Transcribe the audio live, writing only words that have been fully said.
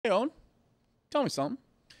Hey, Owen, tell me something.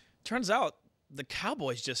 Turns out the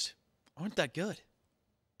Cowboys just aren't that good.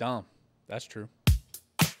 Dahm, that's true.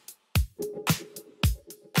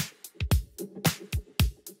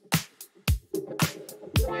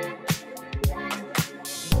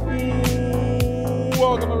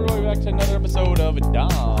 Welcome everybody back to another episode of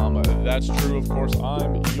Dahm. That's true. Of course,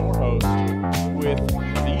 I'm your host with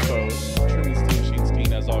the host, Truman and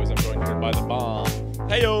Owen. As always, I'm joined here by the bomb.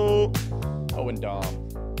 Heyo! Owen Dahm.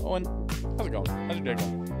 Owen, how's it going? How's your day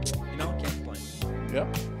going? You know, can't complain.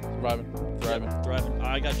 Yep. Thriving. Thriving.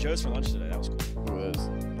 I got Joe's for lunch today. That was cool. Ooh,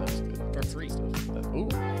 that was good. For free. For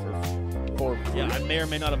free? Yeah, I may or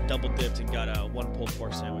may not have double dipped and got one pulled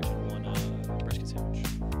pork sandwich and one brisket sandwich.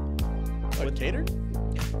 Catered?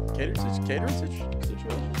 Catering situation?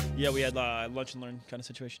 Yeah, we had lunch and learn kind of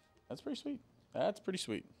situation. That's pretty sweet. That's pretty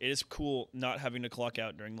sweet. It is cool not having to clock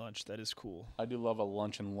out during lunch. That is cool. I do love a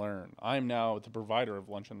lunch and learn. I am now the provider of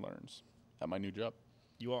lunch and learns at my new job.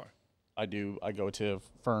 You are. I go to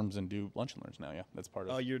firms and do lunch and learns now. Yeah, that's part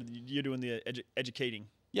of. Oh, you're doing the educating.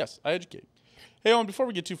 Yes, I educate. Hey, Owen, before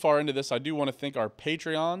we get too far into this, I do want to thank our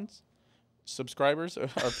Patreons, subscribers, our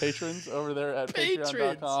patrons over there at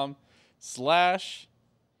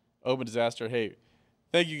patreon.com/opendisaster. Hey,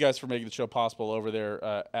 thank you guys for making the show possible over there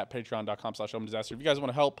at patreon.com/opendisaster. If you guys want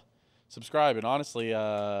to help, subscribe. And honestly,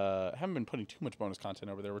 haven't been putting too much bonus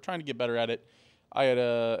content over there. We're trying to get better at it.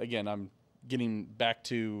 I'm getting back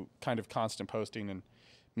to kind of constant posting, and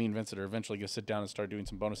me and Vincent are eventually going to sit down and start doing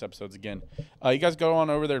some bonus episodes again. You guys go on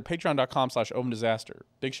over there at patreon.com/opendisaster.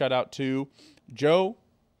 Big shout out to Joe,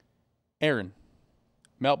 Aaron,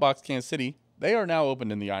 Meltbox, Kansas City. They are now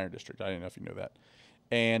open in the Iron District. I didn't know if you knew that.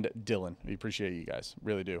 And Dylan. We appreciate you guys.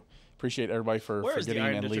 Really do. Appreciate everybody for getting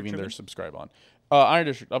and leaving their subscribe on. Iron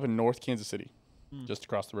District up in North Kansas City. Just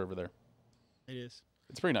across the river there. It is.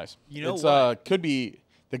 It's pretty nice. You know what? Could be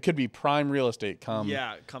prime real estate come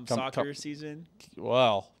soccer season.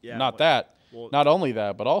 Well, yeah, not only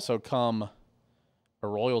that, but also come a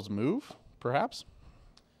Royals move, perhaps.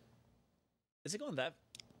 Is it going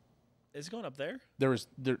up there? There's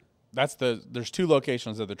two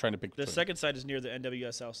locations that they're trying to pick. The second site is near the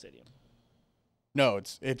NWSL stadium. No,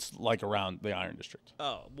 it's like around the Iron District.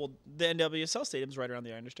 Oh, well, the NWSL stadium's right around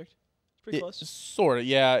the Iron District. It's pretty close. Sort of,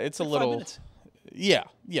 yeah. It's like a little 5 minutes. Yeah,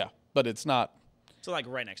 but it's not so like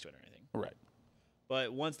right next to it or anything. Right.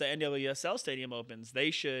 But once the NWSL stadium opens,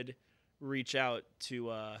 they should reach out to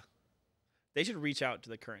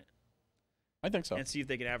the current. I think so. And see if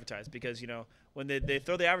they can advertise, because when they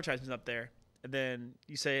throw the advertisements up there and then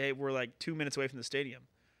you say, hey, we're like 2 minutes away from the stadium.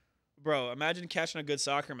 Bro, imagine catching a good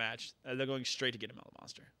soccer match and they're going straight to get a Mellow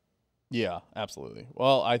Monster. Yeah, absolutely.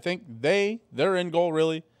 Well, I think their end goal,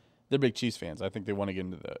 really, they're big Chiefs fans. I think they want to get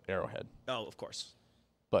into the Arrowhead. Oh, of course.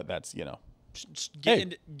 But that's,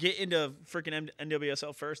 Get into freaking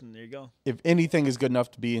NWSL first, and there you go. If anything is good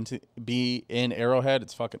enough to be in Arrowhead,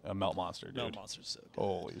 it's fucking a Melt Monster, dude. Melt Monster's so good.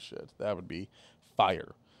 Holy shit, that would be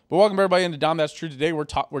fire. But welcome everybody into Dahm. That's true. Today we're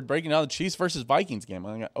breaking down the Chiefs versus Vikings game.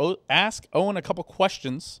 I'm gonna ask Owen a couple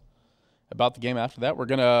questions about the game. After that, we're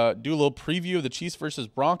gonna do a little preview of the Chiefs versus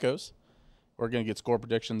Broncos. We're gonna get score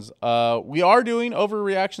predictions. We are doing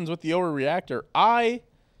overreactions with the Owerreactor. I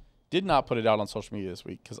did not put it out on social media this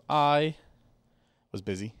week because I was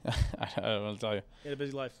busy. I want to tell you. You had a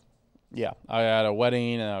busy life. Yeah, I had a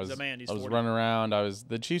wedding and I was He's running around.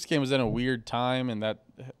 The Chiefs game was in a weird time, and that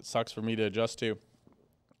sucks for me to adjust to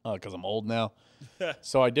because I'm old now.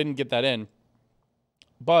 So I didn't get that in,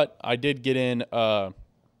 but I did get in. But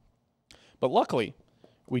luckily,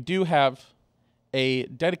 we do have a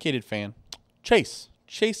dedicated fan, Chase.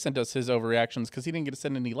 Chase sent us his overreactions because he didn't get to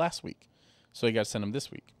send any last week, so he got to send them this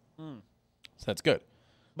week. So that's good.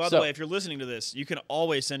 By the way, if you're listening to this, you can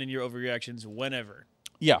always send in your overreactions whenever.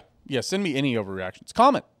 Yeah, send me any overreactions.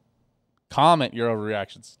 Comment your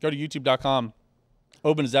overreactions. Go to youtube.com,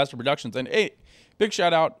 Open Disaster Productions. And hey, big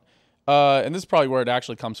shout out, and this is probably where it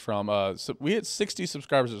actually comes from. So we had 60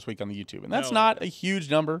 subscribers this week on the YouTube, and that's not a huge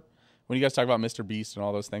number when you guys talk about Mr. Beast and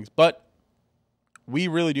all those things. But we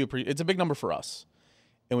really do appreciate. It's a big number for us,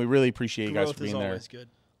 and we really appreciate you guys for being there. Growth is always good.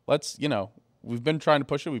 Let's, we've been trying to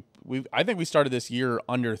push it. I think we started this year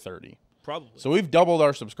under 30. Probably. So we've doubled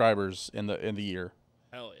our subscribers in the year.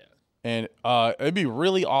 Hell yeah. And it'd be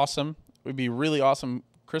really awesome. It would be a really awesome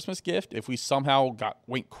Christmas gift if we somehow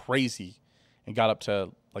went crazy and got up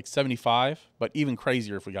to like 75, but even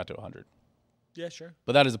crazier if we got to 100. Yeah, sure.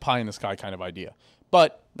 But that is a pie in the sky kind of idea.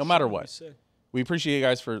 But no matter what, we appreciate you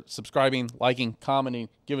guys for subscribing, liking, commenting,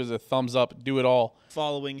 give us a thumbs up, do it all.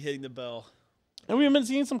 Following, hitting the bell. And we've been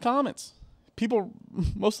seeing some comments. People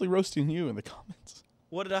mostly roasting you in the comments.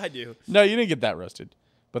 What did I do? No, you didn't get that roasted.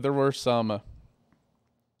 But there were some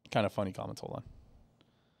kind of funny comments. Hold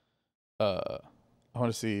on. I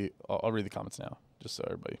want to see. I'll read the comments now, just so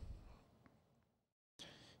everybody.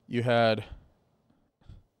 You had.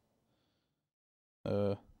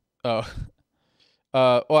 Well,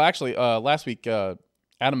 actually, last week,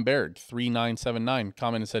 Adam Berg 3979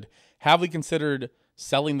 commented and said, "Have we considered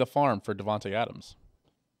selling the farm for Devontae Adams?"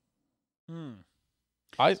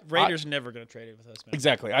 Raiders never gonna trade it with us, man.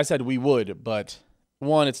 Exactly. I said we would, but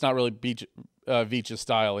one, it's not really Veach's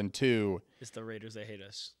style, and two, it's the Raiders. They hate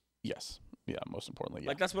us. Yes. Yeah. Most importantly, yeah.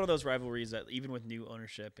 Like that's one of those rivalries that even with new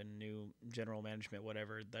ownership and new general management,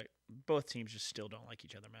 whatever, that both teams just still don't like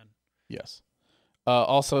each other, man. Yes.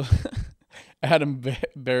 Also, Adam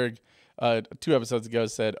Berg, 2 episodes ago,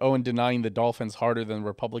 said Owen denying the Dolphins harder than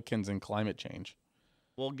Republicans in climate change.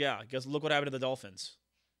 Well, yeah, because look what happened to the Dolphins.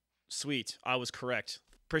 Sweet, I was correct.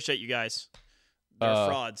 Appreciate you guys. They're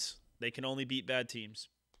frauds. They can only beat bad teams.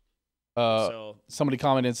 Somebody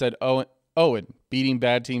commented and said, Owen, beating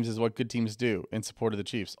bad teams is what good teams do in support of the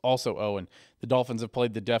Chiefs. Also, Owen, the Dolphins have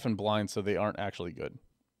played the deaf and blind, so they aren't actually good.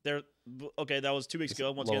 Okay, that was 2 weeks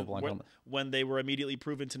ago. Once again, when they were immediately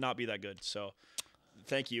proven to not be that good. So,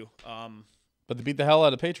 thank you. But they beat the hell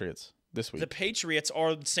out of the Patriots this week. The Patriots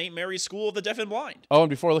are St. Mary's School of the Deaf and Blind. Oh, and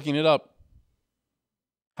before looking it up,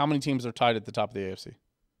 how many teams are tied at the top of the AFC?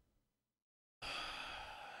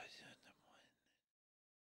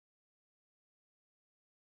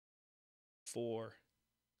 4,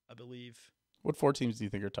 I believe. What 4 teams do you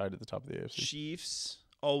think are tied at the top of the AFC? Chiefs.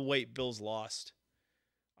 Oh, wait, Bills lost.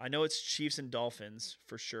 I know it's Chiefs and Dolphins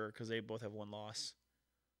for sure because they both have 1 loss.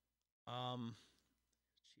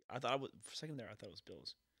 I thought for a second there, I thought it was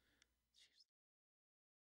Bills.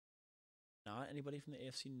 Not anybody from the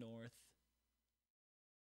AFC North.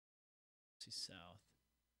 AFC South.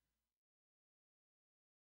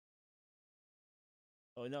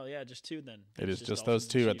 Oh no, yeah, just 2 then. It is just those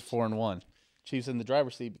 2 at the 4-1. Chiefs in the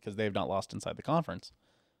driver's seat because they have not lost inside the conference.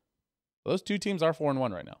 Those 2 teams are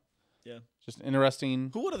 4-1 right now. Yeah. Just interesting.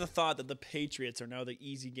 Who would have thought that the Patriots are now the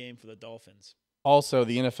easy game for the Dolphins? Also,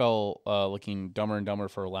 the NFL looking dumber and dumber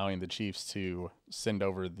for allowing the Chiefs to send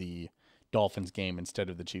over the Dolphins game instead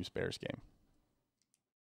of the Chiefs-Bears game.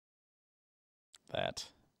 That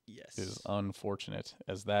is unfortunate,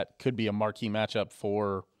 as that could be a marquee matchup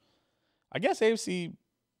for, I guess, AFC.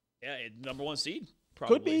 Yeah, number 1 seed.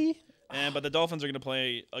 Probably. Could be. But the Dolphins are going to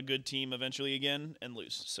play a good team eventually again and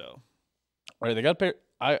lose. So, right, they got to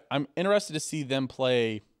pay. I'm interested to see them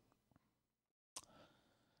play.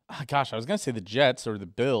 Gosh, I was going to say the Jets or the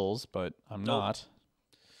Bills, but I'm not.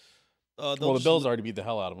 Well, the Bills already beat the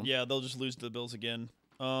hell out of them. Yeah, they'll just lose to the Bills again.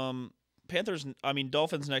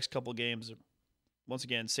 Dolphins' next couple games are, once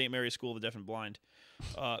again, St. Mary's School of the Deaf and Blind.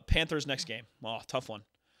 Panthers' next game. Oh, tough one.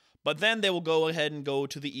 But then they will go ahead and go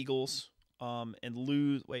to the Eagles and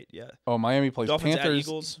lose. Wait, yeah. Oh, Miami plays Dolphins Panthers, at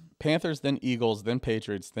Eagles. Panthers, then Eagles, then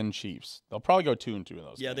Patriots, then Chiefs. They'll probably go 2-2 in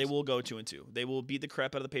those Yeah, games. they will go 2-2. They will beat the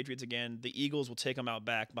crap out of the Patriots again. The Eagles will take them out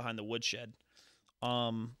back behind the woodshed.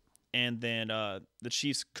 And then the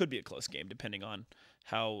Chiefs could be a close game depending on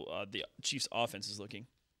how the Chiefs' offense is looking.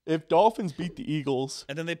 If Dolphins beat the Eagles.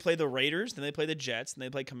 And then they play the Raiders, then they play the Jets, then they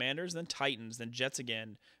play Commanders, then Titans, then Jets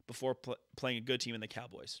again before playing a good team in the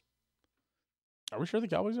Cowboys. Are we sure the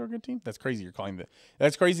Cowboys are a good team? That's crazy.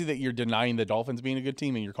 That's crazy that you're denying the Dolphins being a good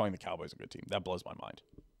team and you're calling the Cowboys a good team. That blows my mind.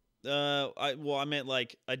 I meant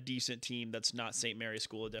like a decent team that's not St. Mary's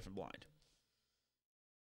School of Deaf and Blind.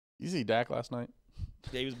 You see Dak last night?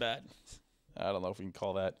 Yeah, he was bad. I don't know if we can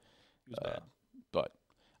call that. He was bad. But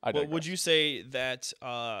would you say that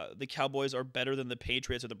the Cowboys are better than the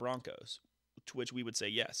Patriots or the Broncos? To which we would say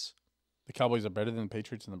yes. The Cowboys are better than the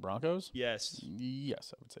Patriots and the Broncos? Yes.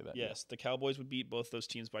 Yes, I would say that. Yes, the Cowboys would beat both those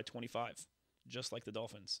teams by 25, just like the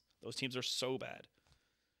Dolphins. Those teams are so bad.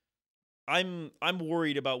 I'm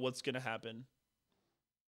worried about what's going to happen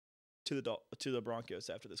to the Broncos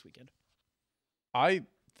after this weekend. I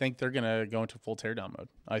think they're going to go into full teardown mode.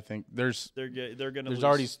 I think they're going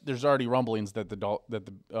to there's already rumblings that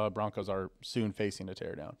the Broncos are soon facing a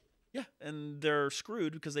teardown. Yeah, and they're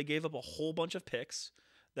screwed because they gave up a whole bunch of picks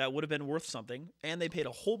that would have been worth something, and they paid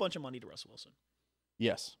a whole bunch of money to Russell Wilson.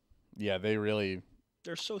 Yes. Yeah, they're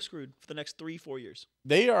so screwed for the next 3-4 years.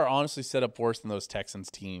 They are honestly set up worse than those Texans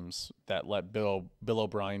teams that let Bill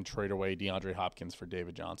O'Brien trade away DeAndre Hopkins for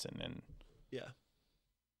David Johnson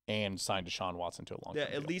and signed Deshaun Watson to a long-term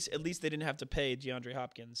deal. At least they didn't have to pay DeAndre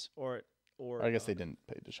Hopkins or I guess they didn't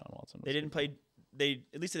pay Deshaun Watson. They didn't play.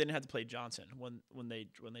 At least they didn't have to play Johnson when they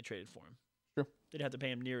traded for him. Sure. They didn't have to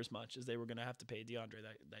pay him near as much as they were going to have to pay DeAndre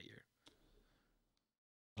that year.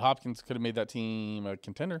 Hopkins could have made that team a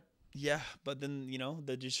contender. Yeah, but then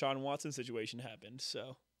the Deshaun Watson situation happened.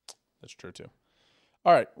 So, That's true too.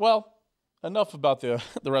 All right. Well, enough about the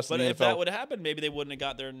the rest but of the if NFL. that would have happened, maybe they wouldn't have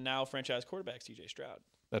got their now franchise quarterback C.J. Stroud.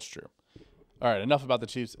 That's true. All right. Enough about the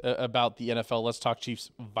Chiefs. About the NFL. Let's talk Chiefs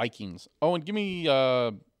Vikings. Owen, give me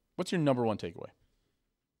what's your number one takeaway?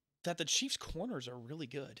 That the Chiefs corners are really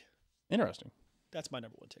good. Interesting. That's my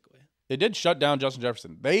number one takeaway. They did shut down Justin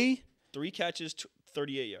Jefferson. 3 catches,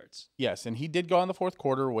 38 yards. Yes, and he did go in the fourth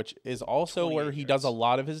quarter, which is also where he does a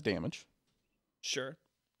lot of his damage. Sure.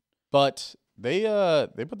 But they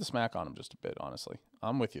put the smack on him just a bit, honestly.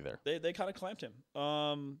 I'm with you there. They kind of clamped him.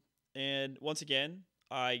 And once again,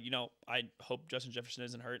 I hope Justin Jefferson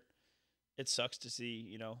isn't hurt. It sucks to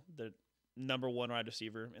see, the number one wide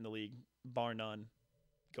receiver in the league, bar none,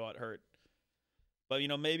 go out hurt. But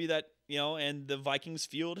maybe that, and the Vikings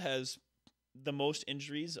field has the most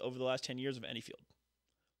injuries over the last 10 years of any field.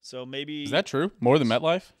 So maybe Is that true? More than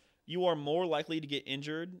MetLife? you are more likely to get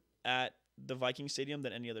injured at the Viking stadium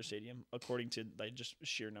than any other stadium, according to just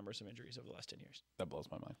sheer numbers of injuries over the last 10 years. That blows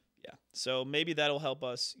my mind. Yeah. So maybe that'll help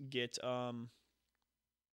us get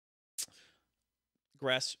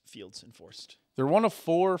grass fields enforced. They're one of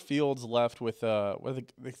 4 fields left with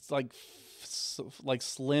it's like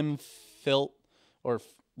slim filt or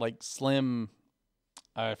like slim.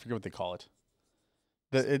 I forget what they call it.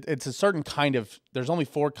 It's a certain kind of. There's only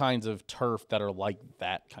 4 kinds of turf that are like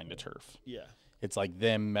that kind of turf. Yeah. It's like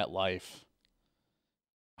them, MetLife.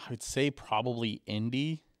 I would say probably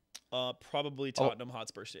Indy. Probably Tottenham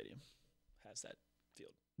Hotspur Stadium has that field.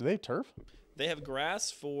 Do they have turf They have grass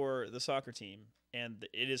for the soccer team, and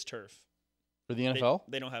it is turf. for the NFL?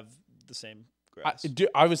 They don't have the same grass.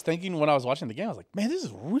 I was thinking when I was watching the game, I was like, man, this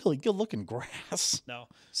is really good looking grass. No.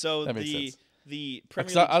 So That makes sense. the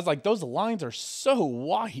Premier I League, was like, those lines are so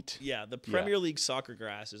white. yeah, the Premier League soccer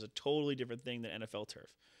grass is a totally different thing than NFL turf,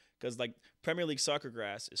 because like Premier League soccer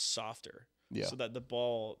grass is softer, so that the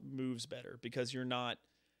ball moves better because you're not,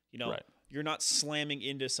 you're not slamming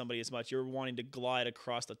into somebody as much. You're wanting to glide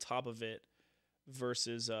across the top of it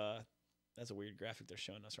versus that's a weird graphic they're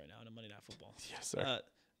showing us right now in Monday Night Football. Yes, sir.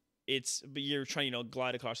 But you're trying,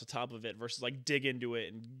 glide across the top of it versus like dig into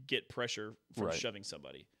it and get pressure from shoving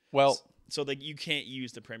somebody. Well, so like you can't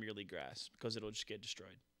use the Premier League grass because it'll just get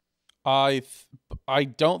destroyed. I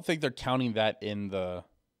don't think they're counting that in the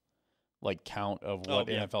count of what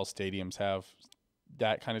NFL stadiums have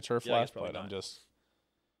that kind of turf left. But not. I'm just.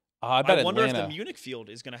 I bet I wonder Atlanta, if the Munich field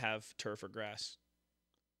is going to have turf or grass.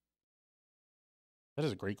 That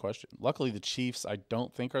is a great question. Luckily, the Chiefs, I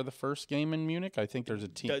don't think, are the first game in Munich. I think there's a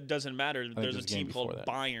team. It doesn't matter. There's a team called that.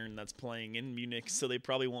 Bayern that's playing in Munich, so they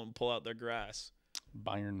probably won't pull out their grass.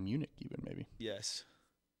 Bayern Munich, even maybe. Yes.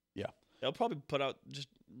 Yeah. They'll probably put out just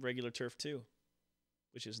regular turf too,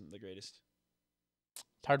 which isn't the greatest.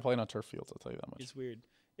 Tired playing on turf fields, I'll tell you that much. It's weird.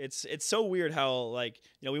 It's so weird how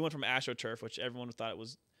we went from AstroTurf, which everyone thought it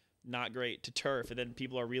was not great, to turf, and then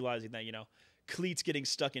people are realizing that cleats getting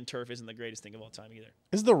stuck in turf isn't the greatest thing of all time either.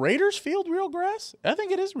 Is the Raiders field real grass? I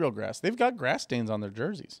think it is real grass. They've got grass stains on their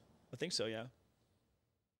jerseys. I think so, yeah.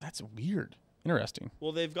 That's weird. Interesting.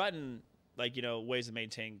 Well, they've gotten ways to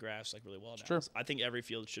maintain grass really well now. True. I think every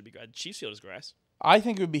field should be grass. Chiefs field is grass. I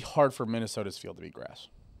think it would be hard for Minnesota's field to be grass.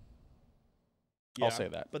 Yeah, I'll say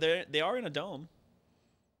that. But they are in a dome.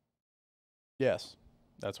 Yes.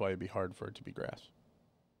 That's why it'd be hard for it to be grass.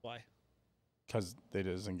 Why? Because it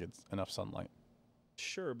doesn't get enough sunlight.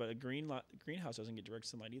 Sure, but a greenhouse doesn't get direct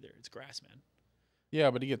sunlight either. It's grass, man. Yeah,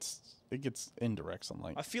 but it gets indirect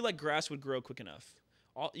sunlight. I feel like grass would grow quick enough.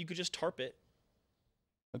 You could just tarp it.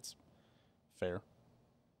 That's fair.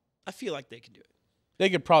 I feel like they can do it. They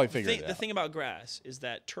could probably figure it out. The thing about grass is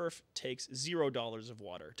that turf takes $0 of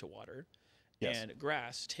water to water, and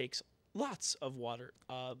grass takes lots of water,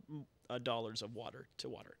 dollars of water to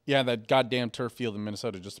water. Yeah, that goddamn turf field in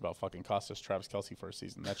Minnesota just about fucking cost us Travis Kelce for a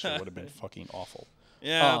season. That shit would have been fucking awful.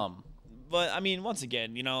 Yeah, but I mean, once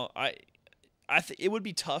again, it would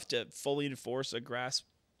be tough to fully enforce a grass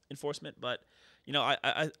enforcement, but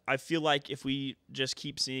I feel like if we just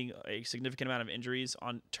keep seeing a significant amount of injuries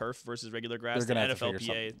on turf versus regular grass, the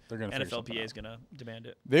NFLPA is going to demand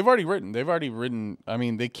it. They've already written. I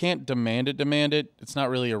mean, they can't demand it. It's not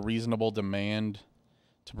really a reasonable demand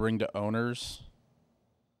to bring to owners.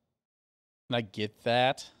 And I get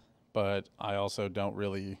that, but I also don't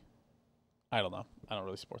really. I don't know. I don't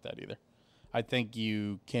really support that either. I think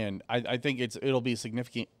you can. I think it'll be a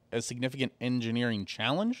significant engineering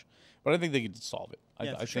challenge, but I think they could solve it.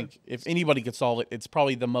 I think if anybody could solve it, it's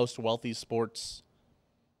probably the most wealthy sports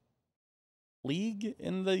league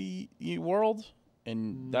in the world,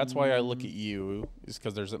 and that's why I look at you, is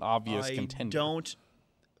because there's an obvious contender.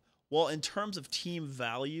 Well, in terms of team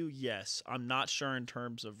value, yes. I'm not sure in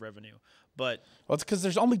terms of revenue, but Well, it's because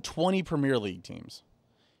there's only 20 Premier League teams.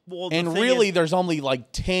 well, And really, there's only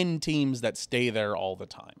like 10 teams that stay there all the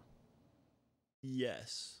time.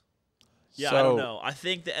 Yes. Yeah, So, I don't know. I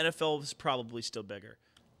think the NFL is probably still bigger.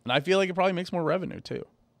 And I feel like it probably makes more revenue, too.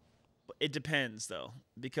 It depends, though,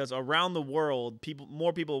 because around the world,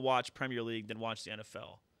 more people watch Premier League than watch the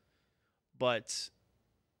NFL. But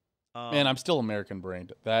Man, I'm still American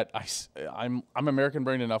brained. I'm American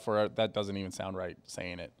brained enough where that doesn't even sound right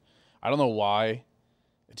saying it. I don't know why.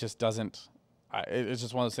 It just doesn't. It's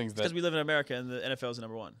just one of those things that because we live in America and the NFL is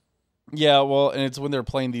number one. Yeah, well, and it's when they're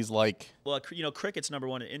playing these like. Well, cricket's number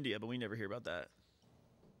one in India, but we never hear about that.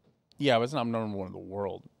 Yeah, but it's not number one in the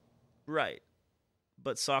world. Right,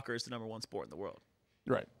 but soccer is the number one sport in the world.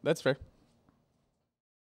 Right, that's fair.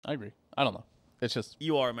 I agree. I don't know. It's just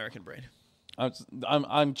you are American brain.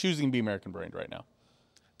 I'm choosing to be American brained right now.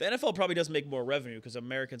 The NFL probably does make more revenue because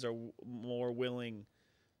Americans are more willing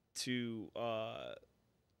to,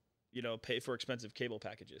 pay for expensive cable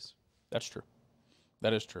packages. That's true.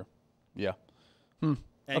 That is true. Yeah.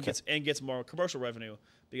 And gets more commercial revenue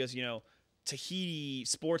because Tahiti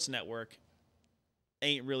Sports Network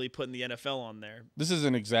ain't really putting the NFL on there. This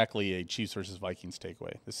isn't exactly a Chiefs versus Vikings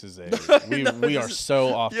takeaway. This is we are so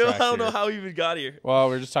off track. I don't know how we even got here. Well,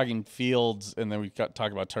 we're just talking fields, and then we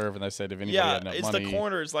talk about turf, and I said if anybody had enough money. It's the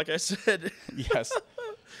corners, like I said. Yes.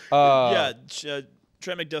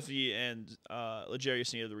 Trent McDuffie and L'Jarius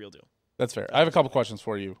Sneed are the real deal. That's fair. I have a couple questions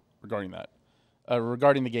for you regarding that.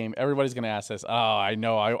 Regarding the game, everybody's going to ask this. Oh, I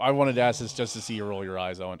know. I wanted to ask this just to see you roll your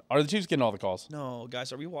eyes, Owen. Are the Chiefs getting all the calls? No,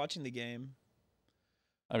 guys. Are we watching the game?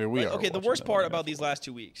 I mean, we are. Okay, the worst part about these last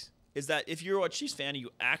 2 weeks is that if you're a Chiefs fan and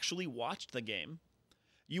you actually watched the game,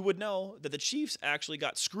 you would know that the Chiefs actually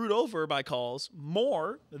got screwed over by calls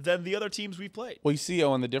more than the other teams we've played. Well, you see,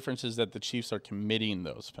 Owen, the difference is that the Chiefs are committing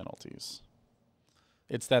those penalties.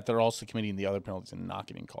 It's that they're also committing the other penalties and not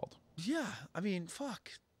getting called. Yeah, I mean,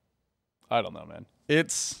 fuck. I don't know, man.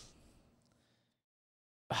 It's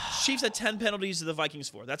Chiefs had 10 penalties to the Vikings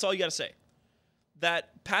 4. That's all you got to say.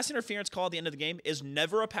 That pass interference call at the end of the game is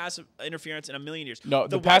never a pass interference in a million years. No,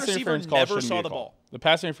 the pass interference call shouldn't be a call. The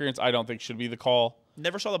pass interference, I don't think, should be the call.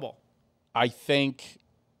 Never saw the ball. I think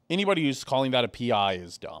anybody who's calling that a PI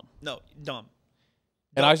is dumb. No, dumb.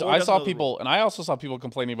 And I saw people, and I also saw people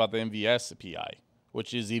complaining about the MVS PI,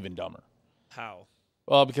 which is even dumber. How?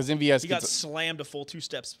 Well, because MVS got slammed a full 2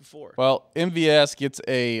 steps before. Well, MVS gets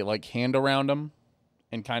a hand around him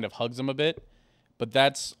and kind of hugs him a bit. But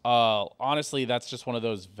that's honestly, that's just one of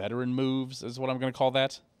those veteran moves, is what I'm going to call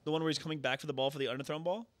that. The one where he's coming back for the ball for the underthrown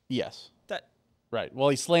ball? Yes. Right. Well,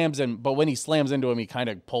 he slams in, but when he slams into him, he kind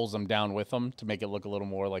of pulls him down with him to make it look a little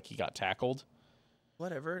more like he got tackled.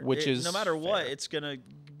 Whatever. Which is no matter what, fair. It's going to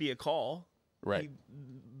be a call. Right. He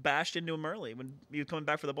bashed into him early when he was coming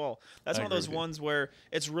back for the ball. That's one of those ones where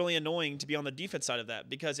it's really annoying to be on the defense side of that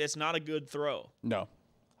because it's not a good throw. No.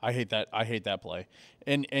 I hate that play.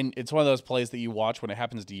 And it's one of those plays that you watch when it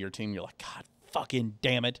happens to your team. You're like, God fucking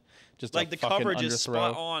damn it. Just like the coverage is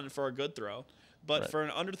spot on for a good throw. But for an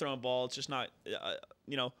underthrown ball, it's just not,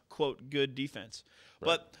 quote, good defense.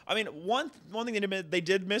 Right. But, I mean, one thing they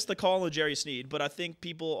did miss the call on L'Jarius Sneed, but I think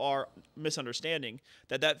people are misunderstanding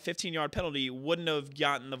that 15-yard penalty wouldn't have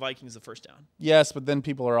gotten the Vikings the first down. Yes, but then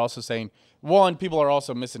people are also saying, people are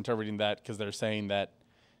also misinterpreting that because they're saying that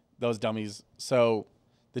those dummies. So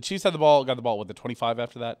the Chiefs had the ball, got the ball with the 25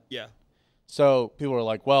 after that? Yeah. So people are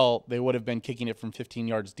like, well, they would have been kicking it from 15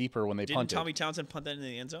 yards deeper when they punted. Didn't Tommy Townsend punt that into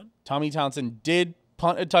the end zone? Tommy Townsend did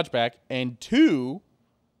punt a touchback, and 2,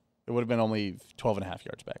 it would have been only 12 and a half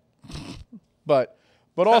yards back. but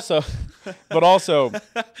also,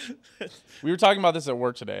 we were talking about this at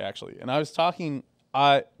work today, actually, and I was talking.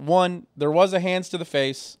 One, there was a hands to the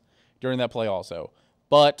face during that play, also,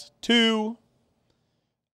 but 2,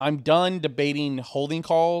 I'm done debating holding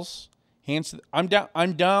calls. I'm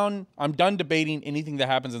done debating anything that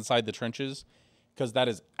happens inside the trenches because that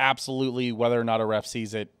is absolutely whether or not a ref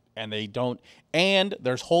sees it, and they don't. And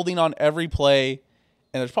there's holding on every play,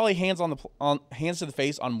 and there's probably hands hands to the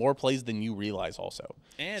face on more plays than you realize. Also,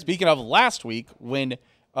 and speaking of last week when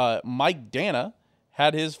Mike Dana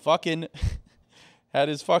had his fucking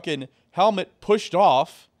helmet pushed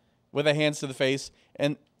off with a hands to the face,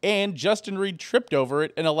 and Justin Reed tripped over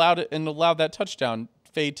it and allowed that touchdown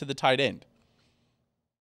fade to the tight end.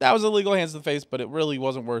 That was illegal hands to the face, but it really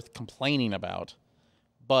wasn't worth complaining about.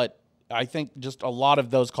 But I think just a lot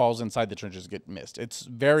of those calls inside the trenches get missed. It's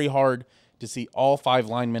very hard to see all 5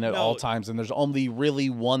 linemen at all times, and there's only really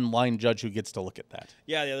one line judge who gets to look at that.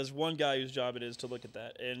 Yeah, there's one guy whose job it is to look at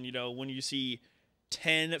that. And, when you see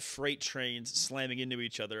 10 freight trains slamming into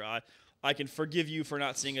each other. I can forgive you for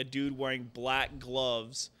not seeing a dude wearing black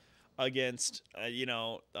gloves against,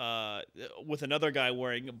 with another guy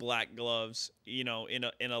wearing black gloves, in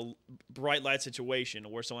a bright light situation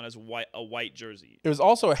where someone has a white jersey. It was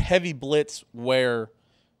also a heavy blitz where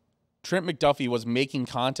Trent McDuffie was making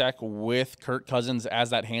contact with Kirk Cousins as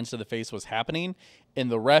that hands to the face was happening, and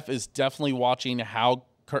the ref is definitely watching how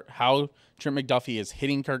Trent McDuffie is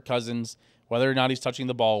hitting Kirk Cousins, whether or not he's touching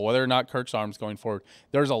the ball, whether or not Kirk's arm's going forward.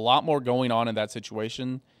 There's a lot more going on in that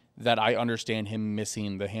situation that I understand him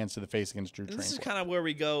missing the hands to the face against Drew Tranquil. This is kind of where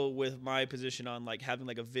we go with my position on like having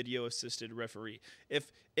like a video assisted referee.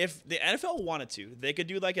 If the NFL wanted to, they could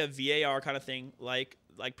do like a VAR kind of thing, like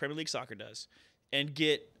Premier League soccer does, and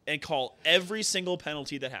call every single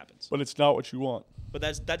penalty that happens. But it's not what you want. But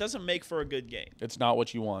that doesn't make for a good game. It's not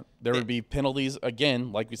what you want. There would be penalties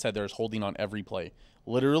again, like we said. There's holding on every play.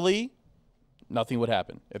 Literally, nothing would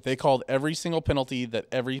happen if they called every single penalty that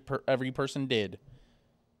every person did.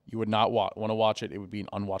 You would not want to watch it. It would be an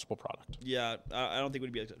unwatchable product. Yeah, I don't think it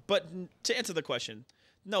would be like that. But to answer the question,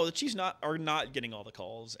 no, the Chiefs are not getting all the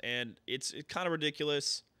calls, and it's kind of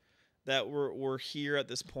ridiculous that we're here at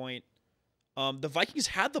this point. The Vikings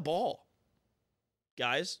had the ball,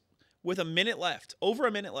 guys, with a minute left, over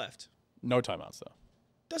a minute left. No timeouts though.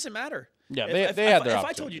 Doesn't matter. Yeah, they had their opportunity. If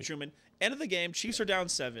I told you, Truman, end of the game, Chiefs are down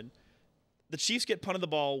 7. The Chiefs get punted the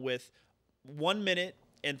ball with 1 minute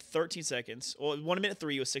and 13 seconds. Well, 1 minute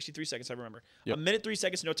 3 was 63 seconds, I remember. Yep. 1 minute 3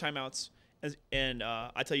 seconds, no timeouts. And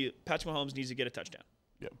I tell you, Patrick Mahomes needs to get a touchdown.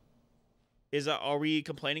 Yep. Are we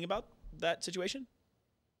complaining about that situation?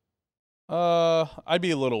 I'd be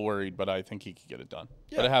a little worried, but I think he could get it done.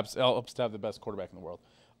 Yeah. But it helps to have the best quarterback in the world.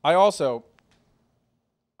 I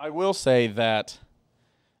will say that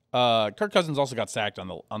Kirk Cousins also got sacked on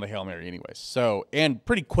the Hail Mary anyways. So, and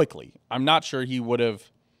pretty quickly. I'm not sure he would have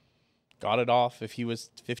got it off if he was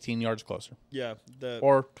 15 yards closer. Yeah.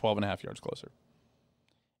 Or 12 and a half yards closer.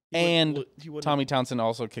 And Tommy Townsend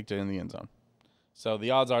also kicked it in the end zone. So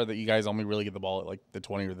the odds are that you guys only really get the ball at like the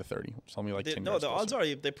 20 or the 30, which is only like 10 yards. No, the closer. odds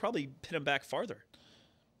are they probably pin him back farther.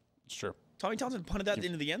 It's true. Tommy Townsend punted that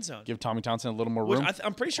into the end zone. Give Tommy Townsend a little more room.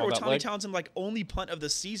 I'm pretty sure with Tommy Townsend, like only punt of the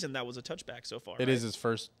season that was a touchback so far. It is his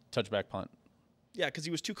first touchback punt. Yeah, because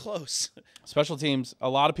he was too close. Special teams. A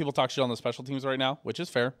lot of people talk shit on the special teams right now, which is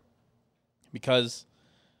fair, because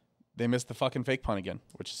they missed the fucking fake punt again,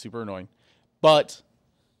 which is super annoying. But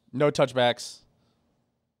no touchbacks.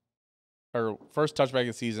 Or first touchback of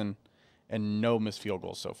the season, and no missed field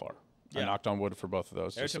goals so far. Yeah. I knocked on wood for both of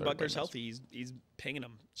those. Harrison Butker's healthy. He's pinging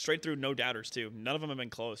them straight through, no doubters too. None of them have been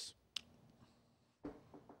close.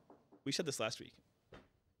 We said this last week.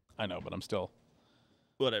 I know, but I'm still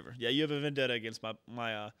whatever. Yeah, you have a vendetta against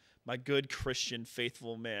my good Christian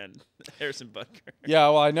faithful man, Harrison Butker. Yeah,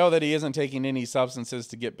 well, I know that he isn't taking any substances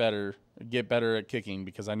to get better at kicking,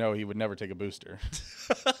 because I know he would never take a booster.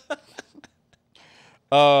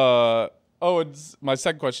 It's my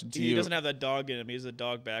second question to you. He doesn't have that dog in him. He has a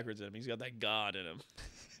dog backwards in him. He's got that God in him.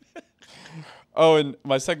 And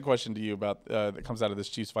my second question to you about that comes out of this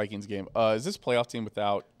Chiefs-Vikings game. Is this playoff team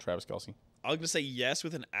without Travis Kelce? I was going to say yes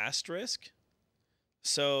with an asterisk.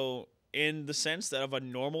 So in the sense that of a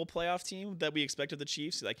normal playoff team that we expect of the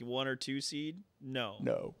Chiefs, like 1 or 2 seed, no.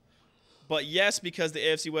 No. But yes, because the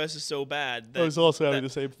AFC West is so bad. I was also having the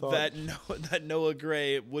same thought. That Noah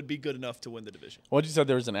Gray would be good enough to win the division. Once you said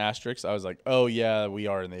there was an asterisk, I was like, oh, yeah, we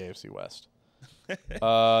are in the AFC West.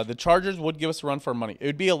 The Chargers would give us a run for our money. It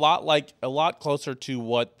would be a lot closer to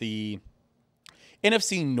what the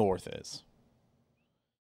NFC North is.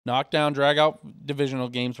 Knockdown, drag-out divisional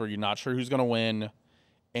games where you're not sure who's going to win,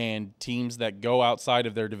 and teams that go outside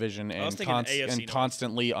of their division and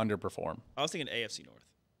constantly underperform. I was thinking AFC North.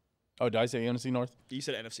 Oh, did I say NFC North? You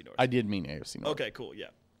said NFC North. I did mean AFC North. Okay, cool. Yeah.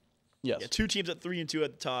 Yes. Yeah, 2 teams at 3 and 2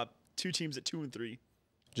 at the top. 2 teams at 2 and 3.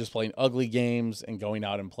 Just playing ugly games and going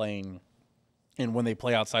out and playing. And when they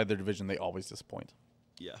play outside their division, they always disappoint.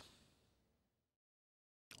 Yeah.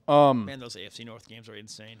 Man, those AFC North games are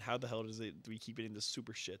insane. How the hell do we keep getting this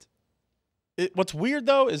super shit? What's weird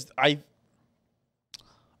though is I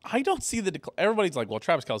don't see the everybody's like, well,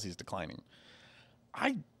 Travis Kelce's declining.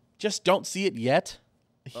 I just don't see it yet.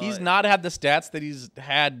 He's not had the stats that he's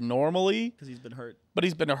had normally. Because he's been hurt. But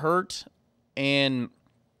he's been hurt, and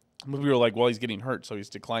we were like, well, he's getting hurt, so he's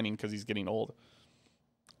declining because he's getting old.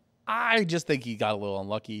 I just think he got a little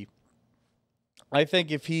unlucky. I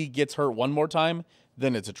think if he gets hurt one more time,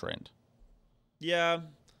 then it's a trend. Yeah.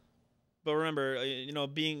 But remember, I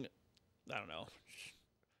don't know.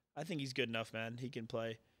 I think he's good enough, man. He can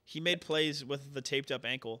play. He made plays with the taped-up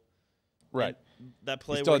ankle. Right. And that He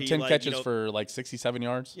play still where had he 10 like, catches for like 67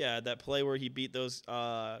 yards. Yeah, that play where he beat those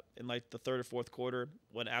in like the third or fourth quarter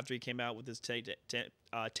when after he came out with his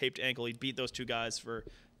taped ankle, he beat those two guys to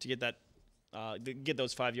get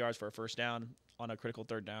those 5 yards for a first down on a critical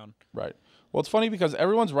third down. Right. Well, it's funny because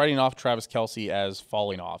everyone's writing off Travis Kelce as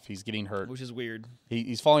falling off. He's getting hurt. Which is weird.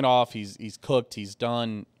 He's falling off. He's cooked. He's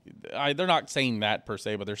done. They're not saying that per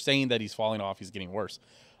se, but they're saying that he's falling off. He's getting worse.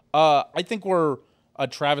 I think we're a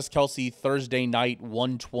Travis Kelce Thursday night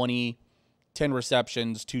 120, 10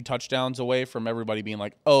 receptions, 2 touchdowns away from everybody being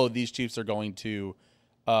like, oh, these Chiefs are going to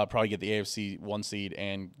probably get the AFC 1 seed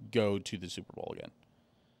and go to the Super Bowl again.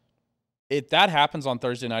 If that happens on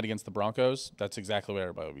Thursday night against the Broncos, that's exactly what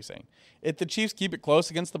everybody will be saying. If the Chiefs keep it close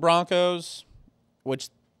against the Broncos, which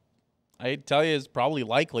I tell you is probably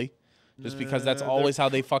likely, just because that's always how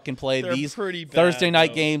they fucking play these Thursday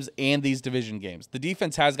night games and these division games. The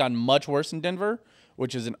defense has gotten much worse in Denver,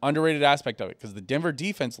 which is an underrated aspect of it, because the Denver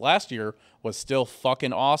defense last year was still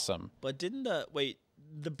fucking awesome. But didn't the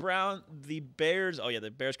Bears? Oh yeah,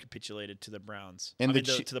 the Bears capitulated to the Browns. And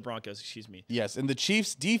to the Broncos. Excuse me. Yes, and the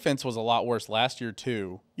Chiefs' defense was a lot worse last year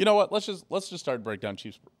too. You know what? Let's just start to break down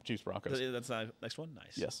Chiefs Broncos. That's the next one.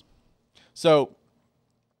 Nice. Yes. So,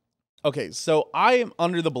 okay, so I am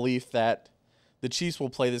under the belief that the Chiefs will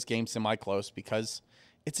play this game semi-close because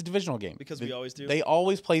it's a divisional game. Because we always do. They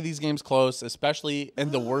always play these games close, especially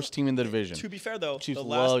in the worst team in the division. To be fair, though, Chiefs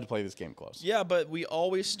love to play this game close. Yeah, but we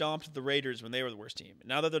always stomped the Raiders when they were the worst team.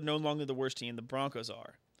 Now that they're no longer the worst team, the Broncos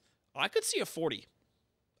are. I could see a 40.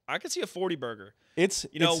 I could see a 40 burger.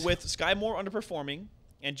 With Sky Moore underperforming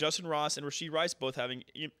and Justin Ross and Rashee Rice both having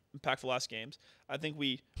impactful last games, I think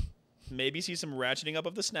we maybe see some ratcheting up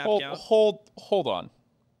of the snap count. Hold on.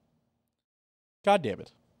 God damn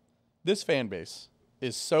it. This fan base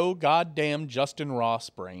is so goddamn Justin Ross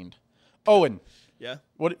brained. Owen. Yeah.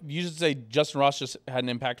 What you should say Justin Ross just had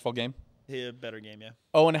an impactful game? He had a better game, yeah.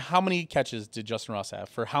 Owen, how many catches did Justin Ross have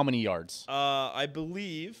for how many yards? I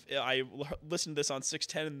believe I listened to this on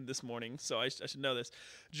 610 this morning, so I should know this.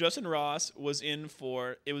 Justin Ross was in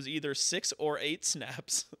for it was either 6 or 8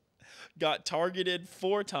 snaps, got targeted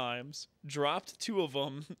 4 times, dropped 2 of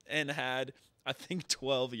them, and had I think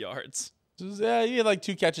 12 yards. Yeah, he had like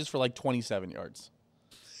 2 catches for like 27 yards.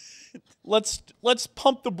 Let's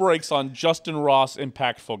pump the brakes on Justin Ross'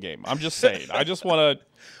 impactful game. I'm just saying. I just want to.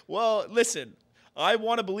 Well, listen. I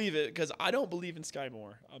want to believe it because I don't believe in Sky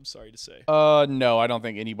Moore. I'm sorry to say. No, I don't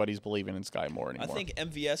think anybody's believing in Sky Moore anymore. I think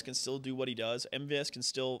MVS can still do what he does. MVS can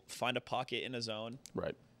still find a pocket in a zone.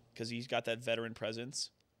 Right. Because he's got that veteran presence.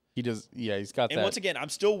 He does. Yeah, he's got that. And once again, I'm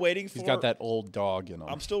still waiting for. He's got that old dog in him.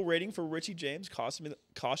 I'm still waiting for Richie James.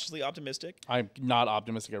 Cautiously optimistic. I'm not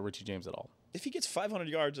optimistic at Richie James at all. If he gets 500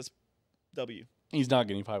 yards, that's W. He's not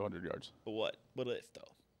getting 500 yards. But what? What if though?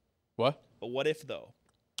 What? But what if though?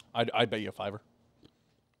 I'd bet you a $5.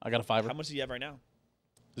 I got a $5. How much do you have right now?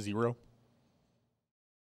 0.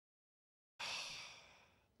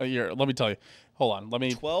 Here, let me tell you. Hold on.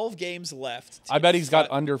 12 games left. I bet he's got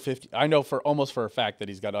under 50. I know almost for a fact that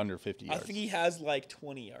he's got under 50 yards. I think he has like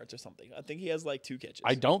 20 yards or something. I think he has like 2 catches.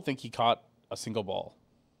 I don't think he caught a single ball.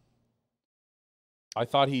 I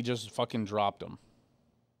thought he just fucking dropped him.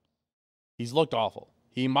 He's looked awful.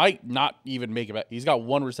 He might not even make it back. He's got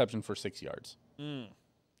 1 reception for 6 yards.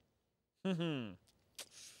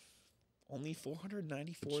 Only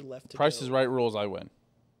 494 left to Price go. is Right rules, I win.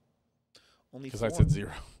 Only because I said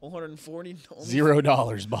 0. 140.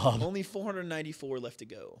 $0, Bob. Only 494 left to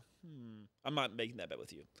go. I'm not making that bet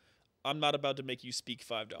with you. I'm not about to make you speak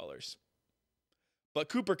 $5. But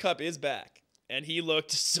Cooper Kupp is back, and he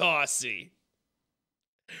looked saucy.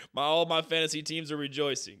 All my fantasy teams are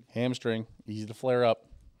rejoicing. Hamstring, easy to flare up.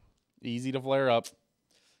 He's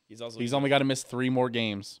only got to miss 3 more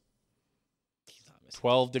games. He's not missing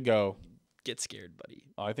 12 to go. Get scared, buddy.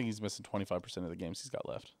 Oh, I think he's missing 25% of the games he's got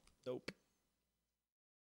left. Nope.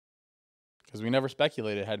 Because we never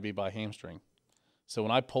speculated it had to be by hamstring. So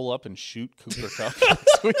when I pull up and shoot Cooper Kupp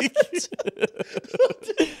this week,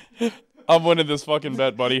 I'm winning this fucking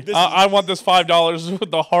bet, buddy. I want this $5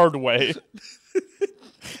 the hard way.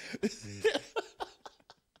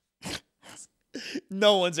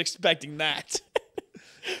 No one's expecting that.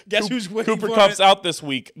 Guess who's waiting Cooper for Kupp's him? out this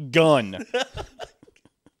week. Gun.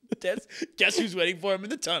 Guess who's waiting for him in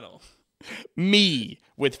the tunnel? Me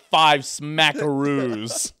with 5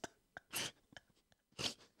 smackaroos.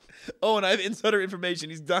 Oh, and I have insider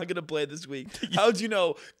information. He's not going to play this week. How'd you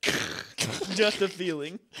know? Just a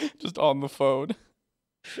feeling. Just on the phone.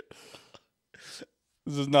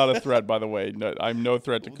 This is not a threat, by the way. No, I'm no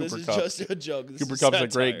threat to Cooper Kupp. This is just a joke. Cooper Kupp's a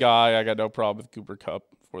great guy. I got no problem with Cooper Kupp,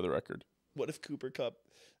 for the record. What if Cooper Kupp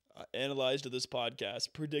analyzed this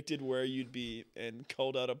podcast, predicted where you'd be, and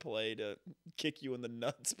called out a play to kick you in the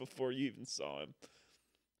nuts before you even saw him.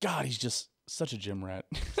 God, he's just such a gym rat.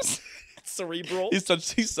 Cerebral.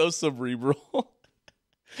 He's so cerebral.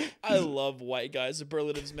 I love white guy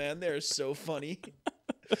superlatives, man. They're so funny.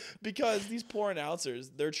 Because these poor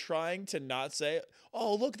announcers, they're trying to not say,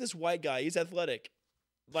 "Oh, look, this white guy, he's athletic."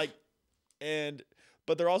 But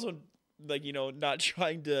they're also not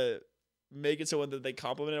trying to make it so when they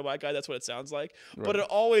compliment a white guy, that's what it sounds like. Right. But it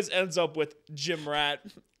always ends up with gym rat,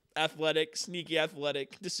 athletic, sneaky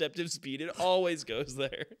athletic, deceptive speed. It always goes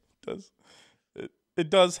there. It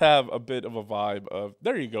does have a bit of a vibe of,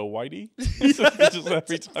 there you go, Whitey.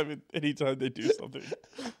 Just anytime they do something,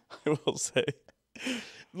 I will say.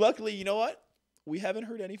 Luckily, you know what? We haven't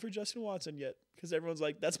heard any for Justin Watson yet because everyone's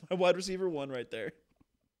like, that's my wide receiver 1 right there.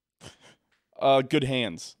 Good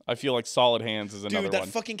hands. I feel like solid hands is another one. Dude, that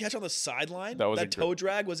fucking catch on the sideline, that toe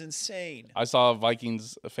drag was insane. I saw a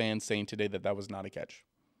Vikings fan saying today that was not a catch.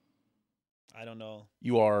 I don't know.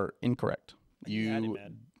 You are incorrect. You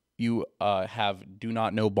have do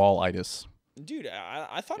not know ball-itis. Dude,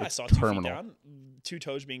 I thought I saw terminal. 2 feet down, 2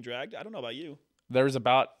 toes being dragged. I don't know about you. There's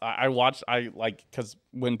because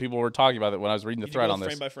when people were talking about it, when I was reading the thread on this.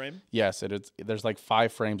 Frame by frame? Yes, there's like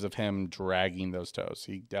 5 frames of him dragging those toes.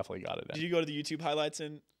 He definitely got it in. Did you go to the YouTube highlights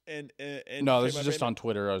and no, this is just on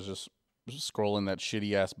Twitter. I was just scrolling that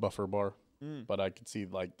shitty-ass buffer bar. But I could see,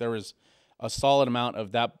 like, there was a solid amount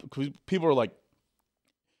of that. People are like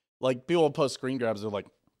people will post screen grabs. They're like,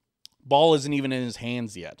 ball isn't even in his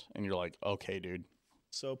hands yet. And you're like, okay, dude.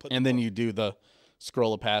 And then you do the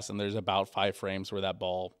scroll a pass, and there's about 5 frames where that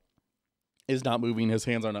ball is not moving, his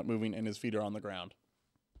hands are not moving, and his feet are on the ground.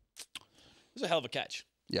 It was a hell of a catch.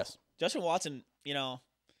 Yes. Justin Watson,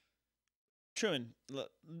 Truman,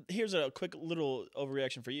 here's a quick little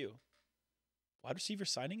overreaction for you. Wide receiver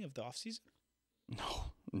signing of the offseason?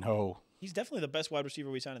 No. He's definitely the best wide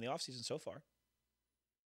receiver we signed in the offseason so far.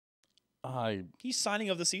 He's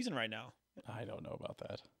signing of the season right now. I don't know about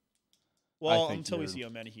that. Well, until we see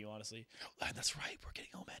Omenihue, honestly. That's right. We're getting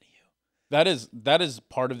Omenihue. That is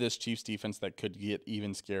part of this Chiefs defense that could get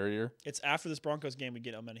even scarier. It's after this Broncos game we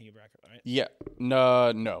get Omenihue back, right? Yeah.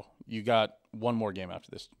 No. You got one more game after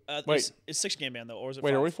this. Wait. It's 6-game ban, though, or is it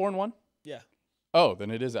 5? Are we 4-1? Yeah. Oh, then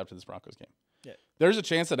it is after this Broncos game. Yeah. There's a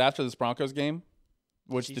chance that after this Broncos game,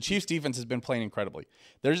 which the Chiefs defense has been playing incredibly,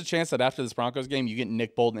 there's a chance that after this Broncos game, you get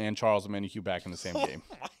Nick Bolton and Charles Omenihue back in the same game.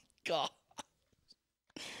 Oh, my God.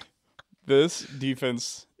 This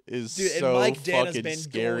defense is so Mike Dan fucking has been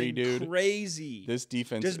scary, dude. Crazy. This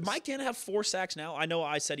defense. Does Mike Dan have 4 sacks now? I know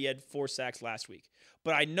I said he had 4 sacks last week,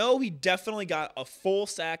 but I know he definitely got a full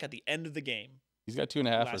sack at the end of the game. He's got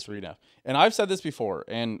 2.5 or 3.5. And I've said this before,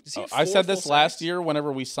 and I 4 said this full last sacks? year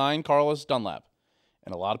whenever we signed Carlos Dunlap,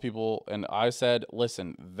 and a lot of people, and I said,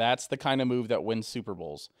 listen, that's the kind of move that wins Super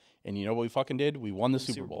Bowls. And you know what we fucking did? We won the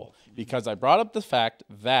Super Bowl because I brought up the fact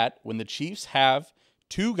that when the Chiefs have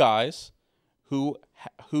 2 guys who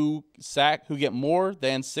get more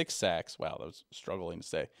than 6 sacks. Wow, that was struggling to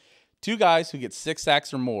say. 2 guys who get 6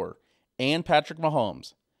 sacks or more, and Patrick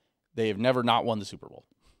Mahomes, they have never not won the Super Bowl.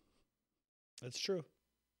 That's true.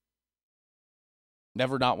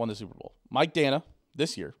 Never not won the Super Bowl. Mike Dana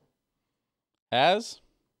this year has.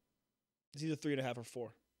 It's either 3.5 or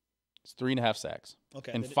 4. It's 3.5 sacks.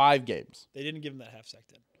 Okay. In 5 games. They didn't give him that half sack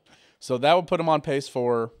then. So that would put him on pace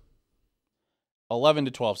for 11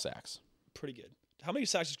 to 12 sacks. Pretty good. How many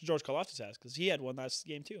sacks does George Karlaftis has? Because he had one last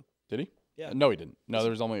game too. Did he? Yeah. No, he didn't. No,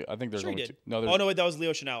 there's only. I think there's only 2. No, oh no, wait, that was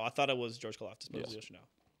Leo Chenal. I thought it was George Karlaftis, but yes. It was Leo Chenal.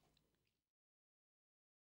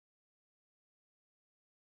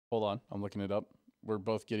 Hold on, I'm looking it up. We're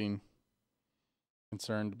both getting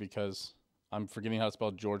concerned because I'm forgetting how to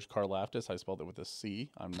spell George Karlaftis. I spelled it with a C.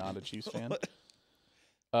 I'm not a Chiefs fan.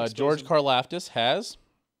 George Karlaftis has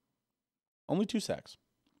only 2 sacks.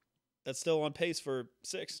 That's still on pace for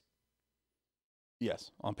 6.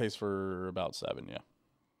 Yes, on pace for about 7, yeah.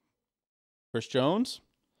 Chris Jones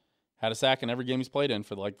had a sack in every game he's played in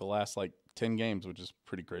for the last 10 games, which is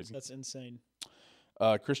pretty crazy. That's insane.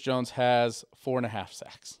 Chris Jones has 4.5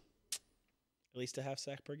 sacks. At least a half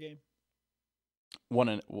sack per game?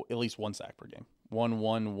 At least 1 sack per game.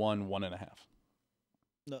 1.5.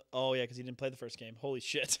 No, oh, yeah, because he didn't play the first game. Holy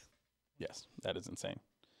shit. Yes, that is insane.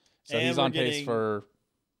 So and he's on pace for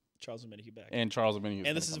Charles Omenihue back. And Charles Omenihue.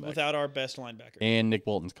 And this is without our best linebacker. And Nick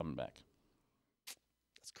Bolton's coming back.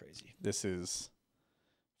 That's crazy. This is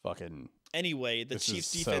fucking. Anyway, the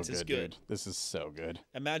Chiefs' defense is good. Dude. This is so good.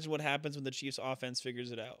 Imagine what happens when the Chiefs' offense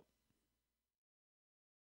figures it out.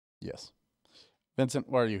 Yes. Vincent,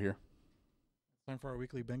 why are you here? Time for our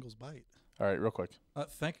weekly Bengals bite. All right, real quick.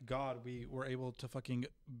 Thank God we were able to fucking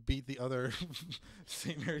beat the other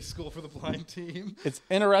St. Mary's School for the Blind team. It's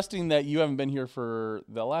interesting that you haven't been here for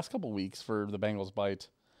the last couple weeks for the Bengals bite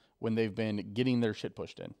when they've been getting their shit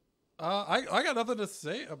pushed in. I got nothing to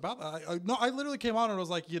say about that. I literally came on and was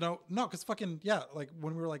like, no, because fucking, yeah, like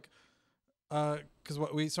when we were like, because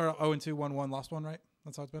what we started 0-2, 1-1, lost one, right?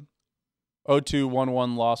 That's how it's been? 0-2,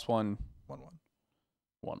 1-1, lost one. 1-1.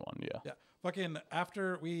 1-1, yeah. Yeah. Fucking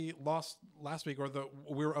after we lost last week,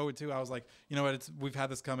 we were 0-2, I was like, you know what? We've had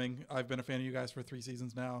this coming. I've been a fan of you guys for 3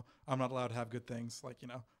 seasons now. I'm not allowed to have good things. Like,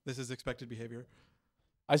 this is expected behavior.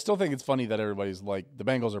 I still think it's funny that everybody's like, the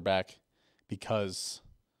Bengals are back because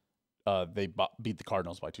they beat the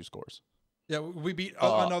Cardinals by 2 scores. Yeah, we beat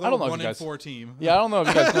another 1-4 team. Yeah, I don't know if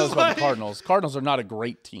you guys know this about the Cardinals. Cardinals are not a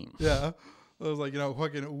great team. Yeah. I was like,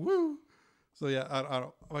 fucking woo. So, yeah, I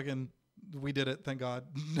don't fucking... We did it, thank God.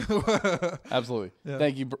 Absolutely. Yeah.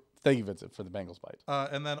 Thank you, Vincent, for the Bengals bite.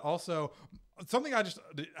 And then also, something I just,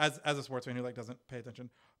 as a sports fan who doesn't pay attention,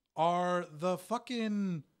 our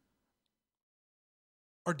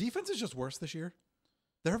defense is just worse this year.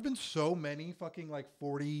 There have been so many fucking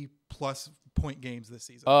 40+ point games this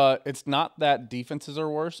season. It's not that defenses are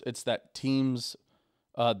worse. It's that teams.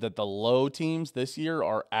 That the low teams this year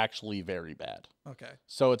are actually very bad. Okay.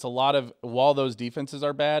 So it's a lot of, while those defenses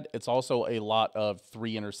are bad, it's also a lot of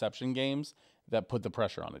 3 interception games that put the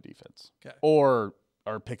pressure on a defense. Okay. Or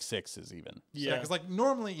pick sixes even. Yeah, because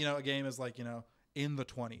normally, a game is in the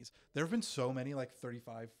 20s. There have been so many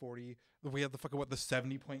 35, 40. We had the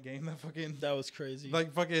 70-point game that was crazy.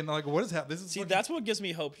 What is happening? This is that's what gives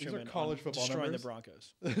me hope. These are college football destroying numbers. the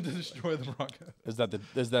Broncos. To destroy the Broncos. Is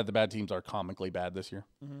that the bad teams are comically bad this year?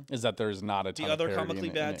 Mm-hmm. Is that there's not a ton the of other comically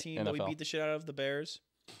in bad team NFL. that we beat the shit out of, the Bears,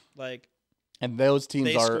 and those teams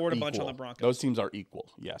they are scored equal. A bunch on the Broncos. Those teams are equal.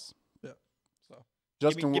 Yes. Yeah. So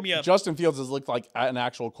Justin Fields has looked like an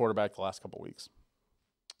actual quarterback the last couple of weeks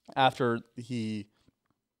after he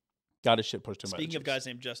got his shit pushed in. Speaking of guys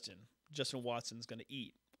named Justin Watson's going to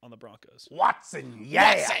eat on the Broncos. Watson,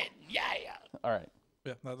 yeah. All right.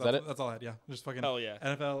 Yeah, that's all I had. Yeah, just fucking. Hell yeah.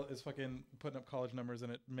 NFL is fucking putting up college numbers,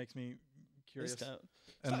 and it makes me curious. It's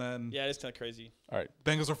kind of crazy. All right,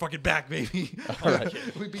 Bengals are fucking back, baby. All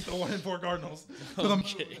right, we beat the 1-4 Cardinals.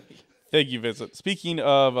 Okay. Thank you, Vincent. Speaking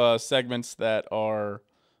of segments that are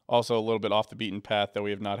also a little bit off the beaten path that we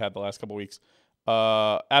have not had the last couple weeks,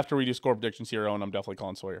 after we do score predictions here, Owen, I'm definitely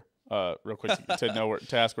calling Sawyer. Real quick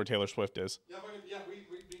to ask where Taylor Swift is. Yeah,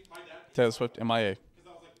 my dad. Taylor Swift, MIA. Because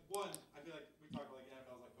I was like, one, I feel like we talked about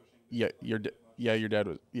NFL's pushing. Yeah, your dad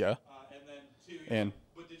was And then 2,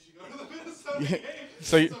 but did she go to the Minnesota game?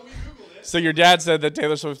 So we Googled it. So your dad said that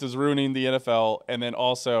Taylor Swift is ruining the NFL, and then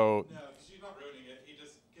also no, she's not ruining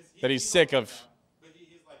it. He's sick of. But he's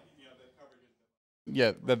like, the coverage is.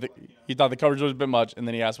 Yeah, he thought the coverage was a bit much, and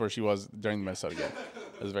then he asked where she was during the Minnesota game.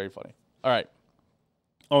 It was very funny. All right.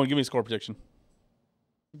 Owen, give me a score prediction.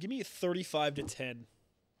 Give me 35-10.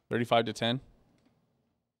 35-10.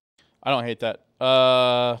 I don't hate that.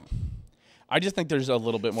 I just think there's a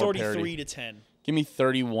little bit more parity. 43-10. Give me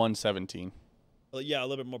 31-17. Yeah, a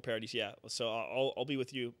little bit more parity. Yeah, so I'll be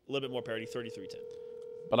with you. A little bit more parity. 33-10.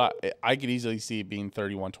 But I could easily see it being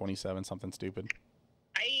 31-27, something stupid.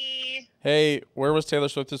 Hi. Hey, where was Taylor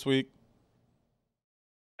Swift this week?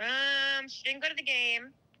 She didn't go to the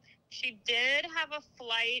game. She did have a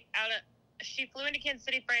flight she flew into Kansas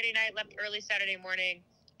City Friday night, left early Saturday morning,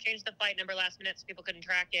 changed the flight number last minute so people couldn't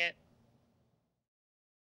track it.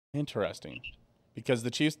 Interesting. Because the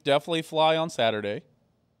Chiefs definitely fly on Saturday.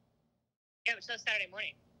 Yeah, which was Saturday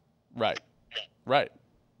morning.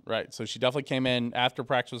 Right. So she definitely came in after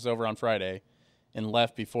practice was over on Friday and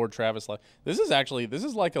left before Travis left. This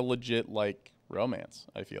is like a legit romance,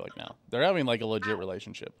 I feel like now. They're having a legit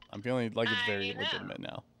relationship. I'm feeling like it's very legitimate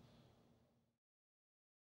now.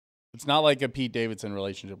 It's not like a Pete Davidson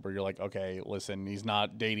relationship where you're like, okay, listen, he's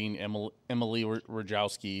not dating Emily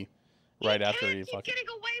Rajowski right after he fucking. He's getting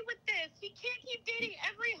away with this. He can't keep dating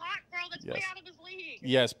every hot girl that's way out of his league.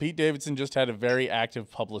 Yes, Pete Davidson just had a very active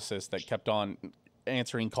publicist that kept on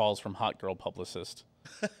answering calls from hot girl publicist.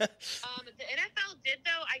 The NFL did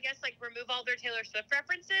though, I guess, remove all their Taylor Swift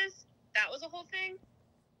references. That was a whole thing.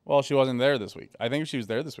 Well, she wasn't there this week. I think if she was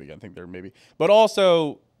there this week, I think there maybe. But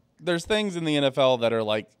also, there's things in the NFL that are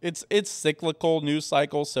it's cyclical news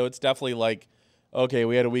cycle, so it's definitely okay,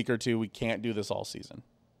 we had a week or two, we can't do this all season.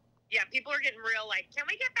 Yeah, people are getting real can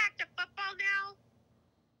we get back to football now?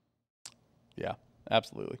 Yeah,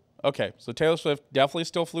 absolutely. Okay, so Taylor Swift definitely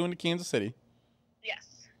still flew into Kansas City.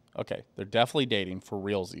 Yes. Okay, they're definitely dating for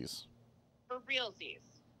realsies. For realsies.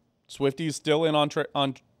 Swifties still in on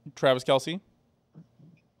Travis Kelce?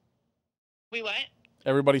 We what?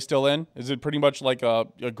 Everybody's still in? Is it pretty much like a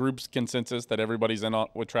group's consensus that everybody's in on,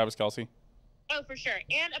 with Travis Kelce? Oh, for sure.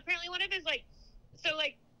 And apparently one of his, like, so,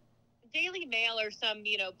 like, Daily Mail or some,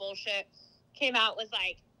 bullshit came out was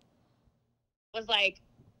like,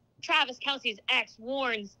 Travis Kelce's ex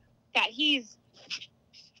warns that he's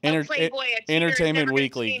a playboy, a cheater, Entertainment never gonna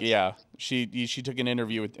Weekly. change. Yeah, she took an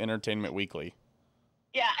interview with Entertainment Weekly.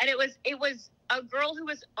 Yeah, and it was a girl who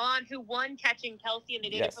won Catching Kelce, and they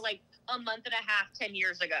dated Yes. for, like, a month and a half 10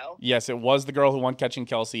 years ago. Yes, it was the girl who won Catching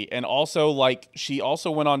Kelce, and also like she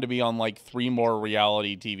also went on to be on like 3 more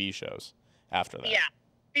reality TV shows after that. Yeah.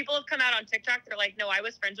 People have come out on TikTok. They're like, no, I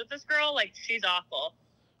was friends with this girl. Like, she's awful.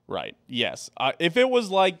 Right. Yes. If it was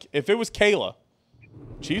Kayla,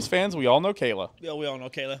 Chiefs fans, we all know Kayla. Yeah, we all know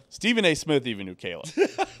Kayla. Stephen A. Smith even knew Kayla.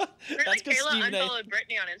 Apparently, 'cause Kayla Stephen A. unfollowed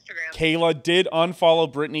Brittany on Instagram. Kayla did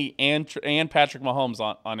unfollow Brittany and Patrick Mahomes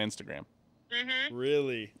on Instagram. Mm-hmm.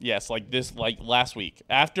 Really? Yes, like last week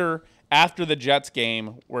after the Jets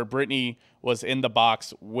game where Brittany was in the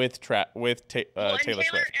box with Taylor Swift.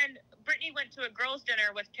 And Brittany went to a girls'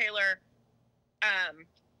 dinner with Taylor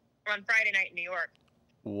on Friday night in New York.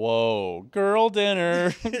 Whoa, girl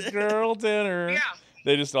dinner, girl dinner. Yeah.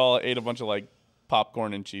 They just all ate a bunch of like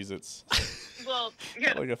popcorn and Cheez-Its. Well,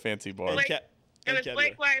 yeah. Like a fancy bar. Blake- Ca- It was caviar.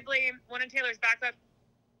 Blake Lively, one of Taylor's backup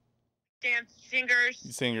singers.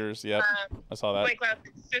 Singers, yep. I saw that. Blake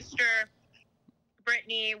Lively's sister,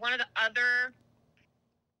 Brittany, one of the other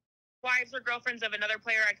wives or girlfriends of another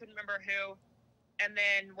player, I couldn't remember who, and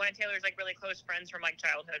then one of Taylor's like really close friends from like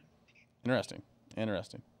childhood. Interesting.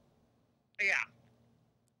 But yeah.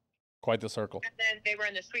 Quite the circle. And then they were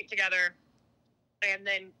in the suite together, and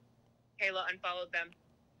then Kayla unfollowed them.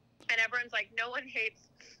 And everyone's like, no one hates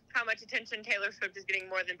how much attention Taylor Swift is getting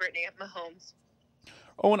more than Brittany Mahomes.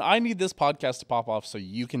 Oh, and I need this podcast to pop off so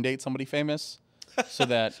you can date somebody famous, so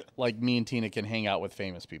that like me and Tina can hang out with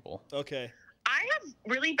famous people. Okay. I have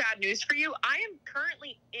really bad news for you. I am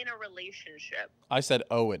currently in a relationship. I said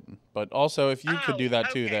Owen, but also if you could do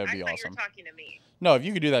that too, okay. that would be I thought awesome. you were talking to me. No, if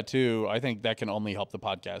you could do that too, I think that can only help the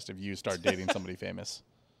podcast if you start dating somebody famous.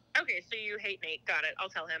 Okay, so you hate Nate. Got it. I'll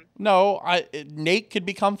tell him. No, Nate could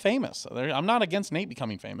become famous. I'm not against Nate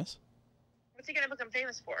becoming famous. What's he going to become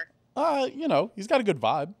famous for? He's got a good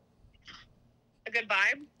vibe. A good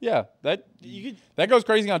vibe? Yeah, that You could. that goes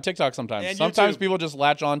crazy on TikTok sometimes. And Sometimes YouTube. people just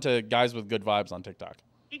latch on to guys with good vibes on TikTok.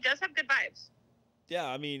 He does have good vibes. Yeah,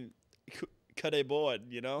 I mean, cut a board.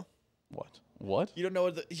 You know. What? You don't know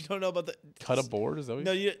about the Cut a board? Is that what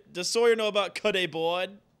No, does Sawyer know about cut a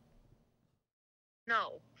board?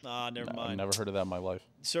 No. Never I've mind. never heard of that in my life.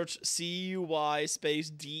 Search CUY space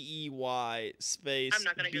DEY space I'm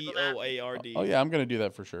not gonna Google that. BOARD. Oh yeah, I'm gonna do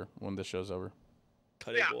that for sure when this show's over.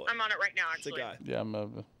 Cut Yeah, a board. I'm on it right now, It's a actually. guy. Yeah,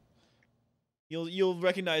 I'm You'll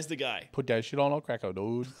recognize the guy. put that shit on a cracker,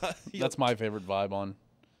 dude. That's my favorite vibe on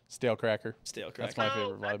Stale Cracker. stale That's crack. my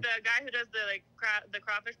favorite vibe. The guy who does the the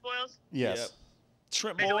crawfish boils. Yes. Yep.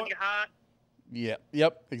 Shrimp Make it board. look hot. Yeah.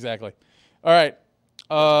 Yep. Exactly. All right.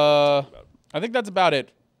 I think that's about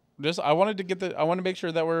it. I wanted to make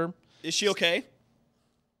sure that we're. Is she okay?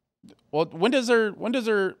 Well, when does her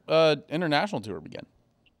international tour begin?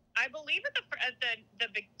 I believe at the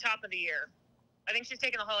big top of the year. I think she's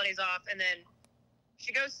taking the holidays off, and then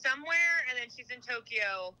she goes somewhere, and then she's in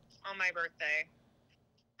Tokyo on my birthday.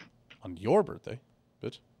 On your birthday,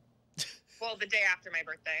 bitch. Well, the day after my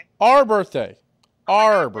birthday. Our birthday. Oh my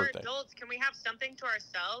Our God, we're birthday. adults. Can we have something to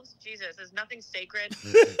ourselves? Jesus, is nothing sacred?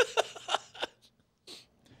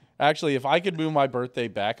 Actually, if I could move my birthday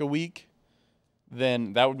back a week,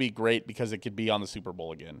 then that would be great because it could be on the Super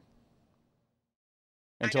Bowl again.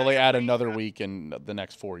 Until know, they you're add pretty another rough. week in the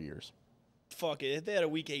next 4 years. Fuck it. If they had a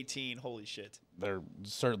week 18, holy shit. They're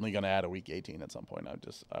certainly going to add a week 18 at some point.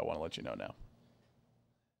 I want to let you know now.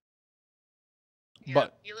 Yeah,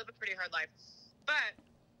 But- you live a pretty hard life.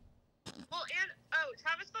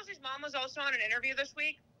 Travis Kelce's mom was also on an interview this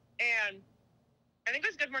week, and I think it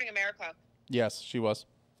was Good Morning America. Yes, she was.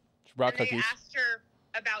 She brought And cookies. they asked her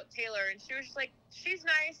about Taylor, and she was just like, she's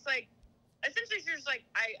nice. Like, essentially, she was like,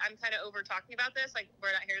 I'm kind of over talking about this. Like,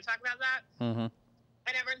 we're not here to talk about that. Mm-hmm.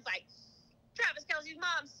 And everyone's like, Travis Kelce's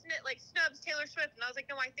mom snubs Taylor Swift. And I was like,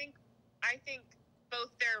 no, I think both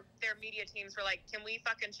their media teams were like, can we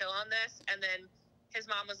fucking chill on this? And then his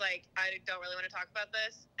mom was like, I don't really want to talk about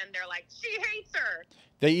this. And they're like, she hates her.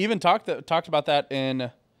 They even talked about that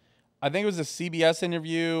in, I think it was a CBS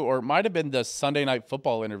interview, or it might have been the Sunday Night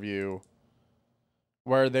Football interview,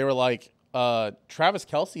 where they were like, Travis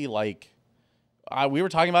Kelce, like, we were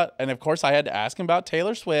talking about, and of course I had to ask him about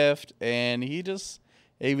Taylor Swift, and he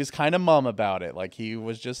he was kind of mum about it. Like, he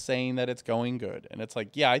was just saying that it's going good. And it's like,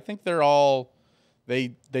 yeah, I think they're all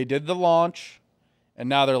they did the launch, and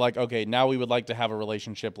now they're like, okay, now we would like to have a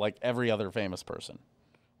relationship like every other famous person.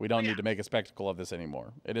 We don't need to make a spectacle of this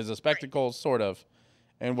anymore. It is a spectacle, sort of.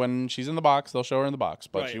 And when she's in the box, they'll show her in the box.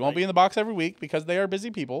 But she won't be in the box every week because they are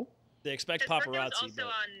busy people. They expect His paparazzi. birthday was also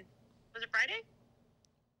on, was it Friday?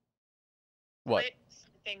 What? Quit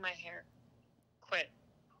sniffing my hair. Quit.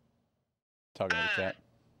 Talking about the cat.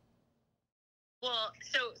 Well,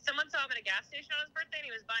 so someone saw him at a gas station on his birthday, and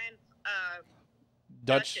he was buying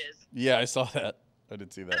Dutches. Yeah, I saw that. I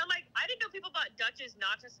did see that. And I'm like, I didn't know people bought Dutches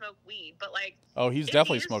not to smoke weed, but like. Oh, he's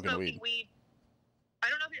definitely smoking weed. I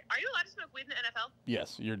don't know if are you allowed to smoke weed in the NFL?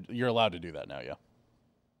 Yes, you're allowed to do that now. Yeah.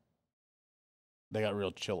 They got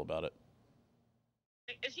real chill about it.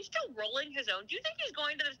 Is he still rolling his own? Do you think he's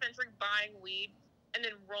going to the dispensary buying weed and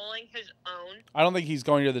then rolling his own? I don't think he's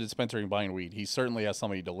going to the dispensary and buying weed. He certainly has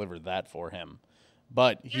somebody deliver that for him,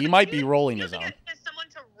 but he might be rolling his own. Has someone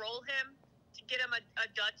to roll him to get him a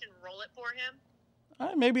Dutch and roll it for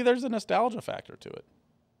him? Maybe there's a nostalgia factor to it.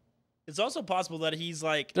 It's also possible that he's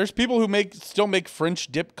like. There's people who still make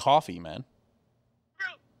French dip coffee, man.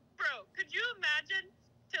 Bro, could you imagine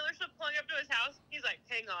Taylor Swift pulling up to his house? He's like,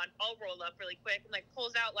 hang on, I'll roll up really quick, and like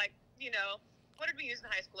pulls out like, what did we use in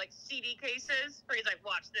high school? Like CD cases, where he's like,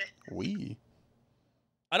 watch this.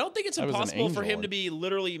 I don't think it's impossible for him to be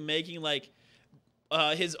literally making like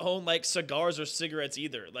his own like cigars or cigarettes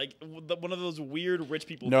either. Like one of those weird rich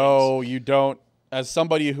people. No, you don't. As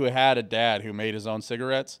somebody who had a dad who made his own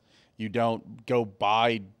cigarettes, you don't go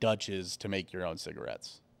buy Dutches to make your own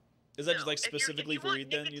cigarettes. Is that just like specifically for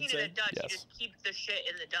weed then, you'd say? Dutch, yes. You just keep the shit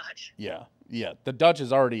in the Dutch. Yeah. The Dutch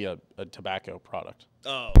is already a tobacco product.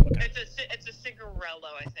 Oh, okay. It's a cigarillo,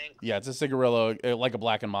 I think. Yeah, it's a cigarillo, like a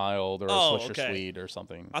Black and Mild or a Swisher Sweet or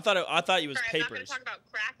something. I thought it was Papers. I'm not papers. going to talk about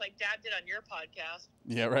crack like Dad did on your podcast.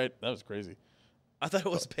 Yeah, right. That was crazy. I thought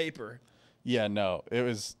it was paper. Yeah, no.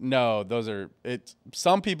 Those are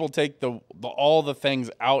some people take all the things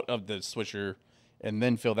out of the Swisher and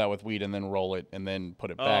then fill that with weed and then roll it and then put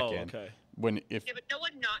it back in. Okay. But no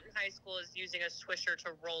one not in high school is using a Swisher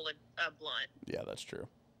to roll a blunt. Yeah, that's true.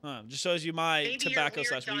 Just shows you my Maybe tobacco /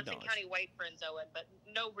 your weed Johnson knowledge. County white friends, Owen, but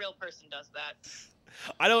no real person does that.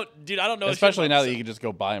 I don't know. Especially now that you can just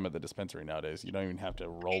go buy them at the dispensary nowadays. You don't even have to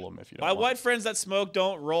roll them if you don't My want white friends that smoke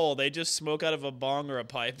don't roll. They just smoke out of a bong or a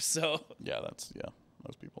pipe. So yeah,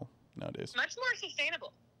 most people nowadays. Much more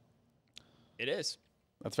sustainable. It is.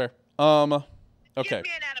 That's fair. Okay. Give me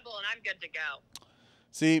an edible and I'm good to go.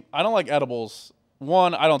 See, I don't like edibles.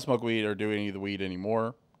 One, I don't smoke weed or do any of the weed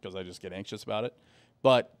anymore because I just get anxious about it.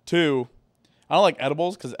 But two, I don't like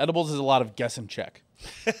edibles because edibles is a lot of guess and check.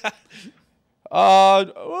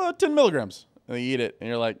 10 milligrams. And you eat it, and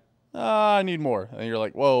you're like, I need more. And you're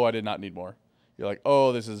like, whoa, I did not need more. You're like,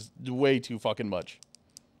 oh, this is way too fucking much.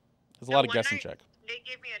 There's a lot of guess and check. They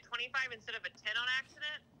gave me a 25 instead of a 10 on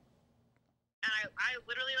accident. And I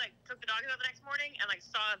literally, like, took the dogs out the next morning and, like,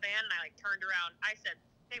 saw a van, and I, like, turned around. I said,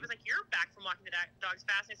 Dave was like, you're back from walking the dogs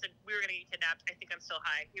fast. I said, we were going to get kidnapped. I think I'm still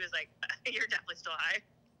high. He was like, you're definitely still high.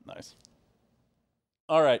 Nice.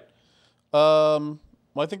 All right. Well,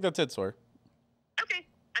 I think that's it, Sawyer. Okay.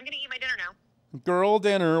 I'm going to eat my dinner now. Girl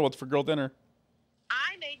dinner. What's for girl dinner?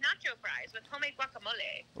 I made nacho fries with homemade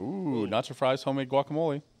guacamole. Ooh, nacho fries, homemade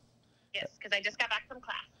guacamole. Yes, because I just got back from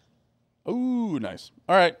class. Ooh, nice.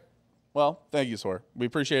 All right. Well, thank you, Sawyer. We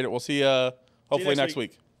appreciate it. We'll see you hopefully next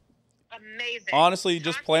week. Amazing. Honestly,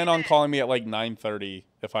 just plan on calling me at like 9:30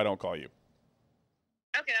 if I don't call you.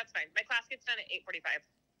 Okay, that's fine. My class gets done at 8:45.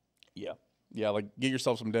 Yeah. Yeah, like get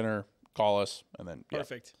yourself some dinner, call us, and then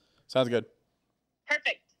Perfect. Sounds good.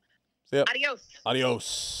 Perfect. See ya. Adios.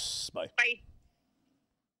 Adios. Bye. Bye.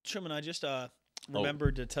 Truman, I just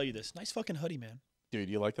remembered to tell you this. Nice fucking hoodie, man. Dude,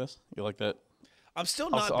 you like this? You like that? I'm still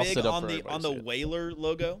not I'll big sit up on for the everybody to see it. whaler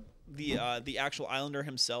logo, the actual Islander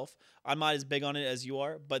himself. I'm not as big on it as you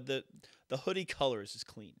are, but the hoodie colors is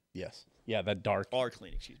clean. Yes. Yeah, that dark. Are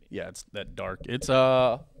clean, excuse me. Yeah, it's that dark. It's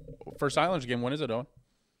first Islanders game. When is it, Owen?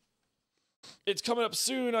 It's coming up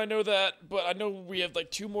soon, I know that, but I know we have like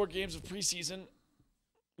 2 more games of preseason.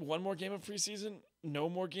 1 more game of preseason? No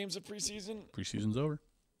more games of preseason? Preseason's over.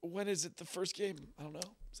 When is it the first game? I don't know.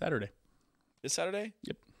 Saturday. This Saturday?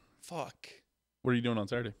 Yep. Fuck. What are you doing on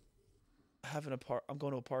Saturday? I'm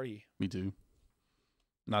going to a party. Me too.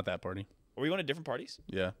 Not that party. Are we going to different parties?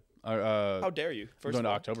 Yeah. How dare you? First going to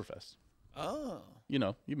Oktoberfest. Oh. You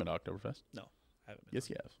know, you've been to Oktoberfest. No, I haven't been. Yes,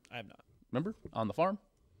 you have. I have not. Remember? On the farm?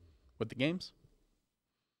 With the games?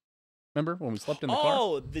 Remember when we slept in the car?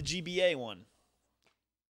 Oh, the GBA one.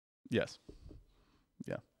 Yes.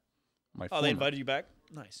 Yeah. They invited you back?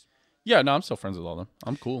 Nice. Yeah, no, I'm still friends with all of them.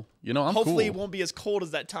 I'm cool. You know, I'm Hopefully cool. it won't be as cold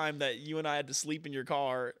as that time that you and I had to sleep in your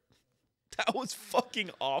car. That was fucking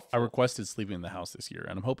awful. I requested sleeping in the house this year,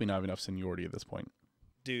 and I'm hoping I have enough seniority at this point.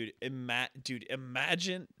 Dude,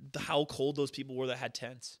 imagine how cold those people were that had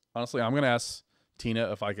tents. Honestly, I'm going to ask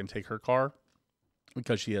Tina if I can take her car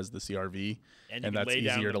because she has the CRV, And and that's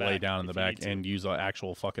easier to lay down in the back if you need and use an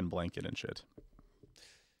actual fucking blanket and shit.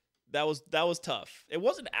 That was tough. It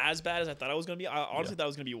wasn't as bad as I thought it was going to be. I honestly thought it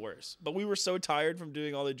was going to be worse. But we were so tired from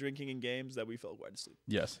doing all the drinking and games that we fell quite asleep.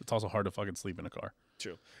 Yes, it's also hard to fucking sleep in a car.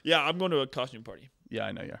 True. Yeah, I'm going to a costume party. Yeah,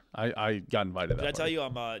 I know you are. I got invited to that Did I tell party. you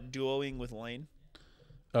I'm duoing with Lane?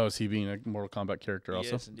 Oh, is he being a Mortal Kombat character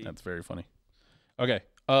also? Yes, indeed. That's very funny. Okay.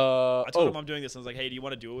 I told him I'm doing this, and I was like, hey, do you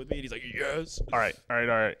want to do it with me? And he's like, yes. All right.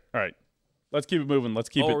 Let's keep it moving. Let's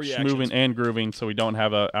keep it Overreactions. moving and grooving so we don't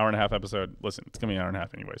have an hour and a half episode. Listen, it's going to be an hour and a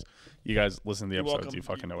half anyways. You guys listen to the You're episodes. welcome. You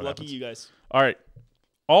fucking know what Lucky happens. you guys. All right.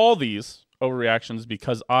 All these overreactions,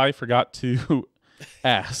 because I forgot to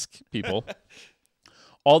ask people,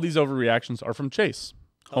 all these overreactions are from Chase.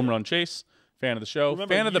 Home Run Chase, fan of the show,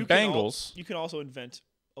 Remember, fan of the you can Bengals, you can also invent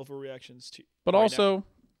overreactions too. but right also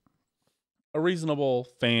a reasonable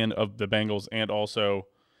fan of the Bengals and also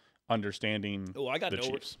understanding now. Oh, I got the an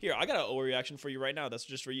Chiefs. Here, I got an overreaction for you right now. That's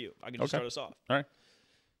just for you. I can just Okay. start us off. All right.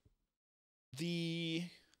 The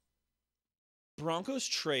Broncos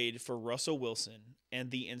trade for Russell Wilson and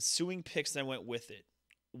the ensuing picks that went with it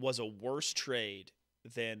was a worse trade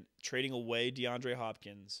than trading away DeAndre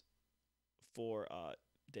Hopkins for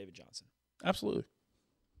David Johnson. Absolutely.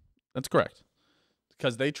 That's correct.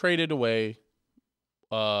 Because they traded away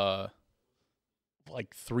like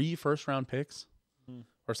 3 first-round picks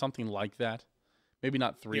or something like that. Maybe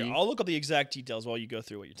not 3. Here, I'll look up the exact details while you go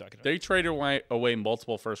through what you're talking about. They traded away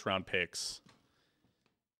multiple first-round picks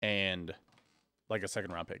and like a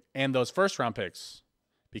second-round pick. And those first-round picks,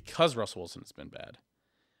 because Russell Wilson has been bad,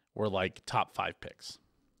 were like top 5 picks,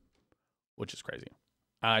 which is crazy.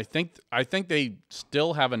 I think they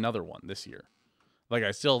still have another one this year. Like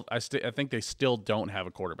I think they still don't have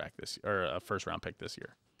a quarterback this year, or a first-round pick this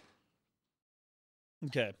year.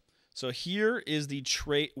 Okay. So here is the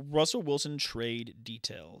Russell Wilson trade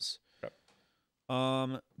details. Yep.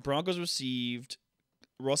 Broncos received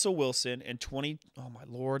Russell Wilson and oh my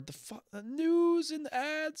lord, the news and the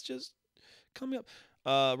ads just coming up.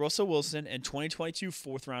 Russell Wilson and 2022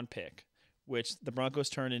 4th-round pick, which the Broncos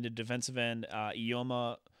turned into defensive end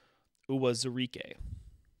Ioma Uwazurike.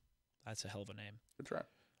 That's a hell of a name. Good try.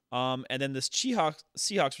 And then this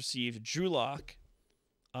Seahawks received Drew Lock,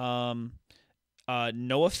 Noah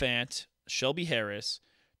Fant, Shelby Harris,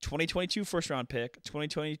 2022 1st-round pick,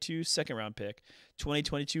 2022 2nd-round pick,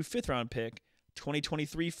 2022 5th-round pick,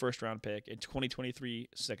 2023 1st-round pick, and 2023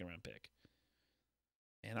 2nd-round pick.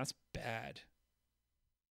 And that's bad.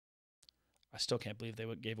 I still can't believe they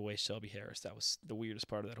gave away Shelby Harris. That was the weirdest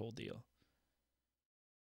part of that whole deal.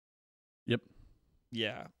 Yep.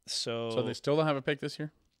 Yeah. So So they still don't have a pick this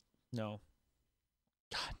year? no.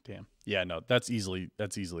 God damn. Yeah, no, that's easily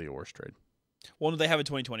a worse trade. Well, no, they have a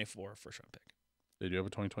 2024 1st-round pick. They do have a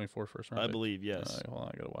 2024 first round I pick? believe, yes. All right, hold on,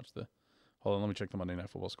 I gotta watch hold on, let me check the Monday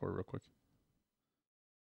Night Football score real quick.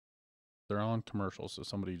 They're on commercials, so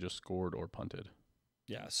somebody just scored or punted.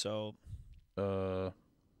 Yeah, so it's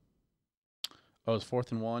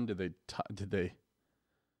 4th and 1. Did they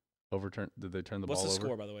overturn? Did they turn the what's ball the over?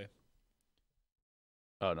 score, by the way?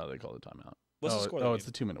 Oh no, they called a timeout. What's the score? Oh, that it's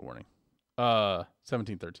game? the 2-minute warning.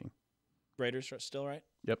 17-13. Raiders still right?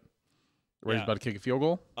 Yep. Raiders Yeah. about to kick a field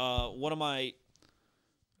goal. One of my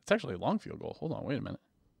It's actually a long field goal. Hold on, wait a minute.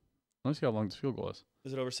 Let me see how long this field goal is.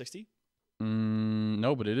 is it over 60?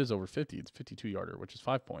 No, but it is over 50. It's 52-yarder, which is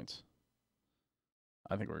 5 points.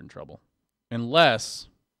 I think we're in trouble. Unless...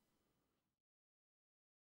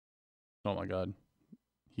 Oh, my God.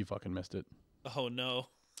 He fucking missed it. Oh no,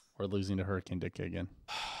 We're losing to Hurricane Dick again.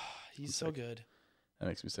 he's so sick. good. That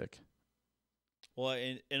makes me sick. Well,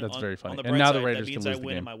 and That's very funny. On the And bright now the side, Raiders that can means lose I the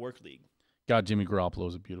win in game. my work league. God, Jimmy Garoppolo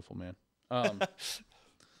is a beautiful man.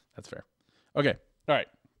 That's fair. Okay. All right.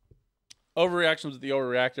 Overreactions with the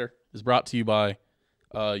Owerreactor is brought to you by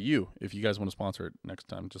you. If you guys want to sponsor it next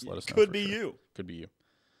time, just let us know. Could for be sure. you. Could be you.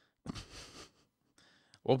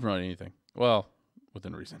 We'll promote anything. Well,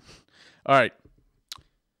 within reason. All right.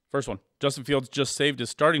 First one. Justin Fields just saved his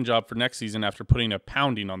starting job for next season after putting a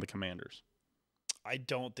pounding on the Commanders. I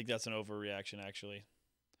don't think that's an overreaction, actually.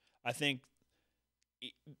 I think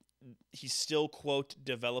he's still, quote,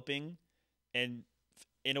 developing, and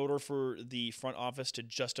in order for the front office to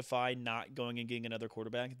justify not going and getting another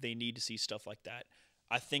quarterback, they need to see stuff like that.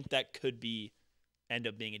 I think that could be end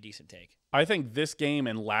up being a decent take. I think this game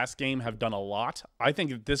and last game have done a lot. I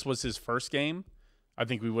think if this was his first game, I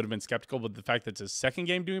think we would have been skeptical, but the fact that it's his second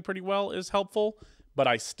game doing pretty well is helpful. But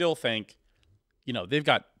I still think, they've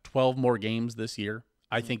got 12 more games this year.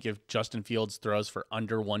 I think if Justin Fields throws for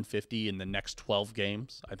under 150 in the next 12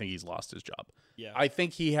 games, I think he's lost his job. Yeah. I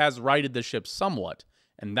think he has righted the ship somewhat,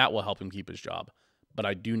 and that will help him keep his job. But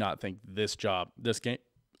I do not think this game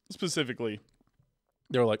specifically,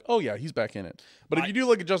 they're like, oh, yeah, he's back in it. But if you do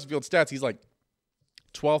look at Justin Fields' stats, he's like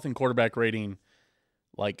 12th in quarterback rating,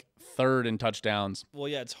 like 3rd in touchdowns. Well,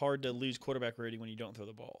 yeah, it's hard to lose quarterback rating when you don't throw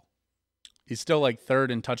the ball. He's still like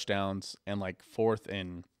 3rd in touchdowns and like 4th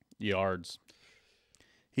in yards.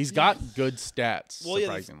 He's got good stats,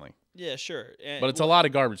 surprisingly. Yeah, sure. But it's a lot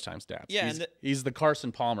of garbage time stats. Yeah, he's the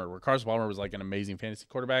Carson Palmer, where Carson Palmer was like an amazing fantasy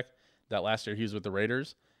quarterback. That last year he was with the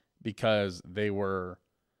Raiders because they were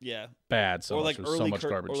bad. So much garbage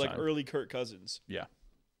time. Or like early Kirk Cousins. Yeah.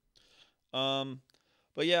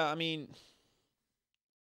 But yeah, I mean,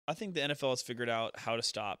 I think the NFL has figured out how to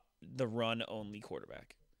stop the run-only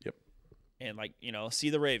quarterback. Yep. And see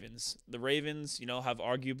the Ravens. The Ravens, have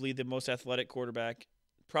arguably the most athletic quarterback,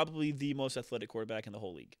 probably the most athletic quarterback in the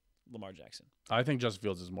whole league, Lamar Jackson. I think Justin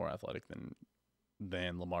Fields is more athletic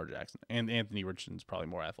than Lamar Jackson. And Anthony Richardson's probably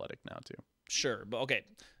more athletic now, too. Sure, but okay.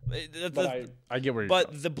 I get where you're But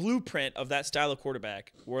going. the blueprint of that style of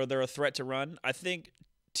quarterback, where they're a threat to run, I think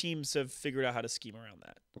teams have figured out how to scheme around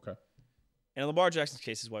that. Okay. And in Lamar Jackson's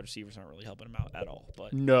case, his wide receivers aren't really helping him out at all.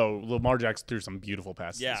 But no, Lamar Jackson threw some beautiful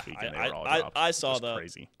passes this week, and they were all dropped. I saw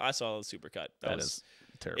crazy. I saw the supercut. That is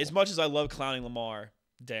terrible. As much as I love clowning Lamar,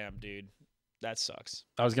 damn, dude, that sucks.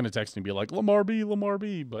 I was gonna text and be like, Lamar B,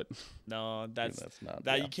 but no, that's not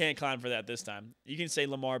that. Yeah. You can't clown for that this time. You can say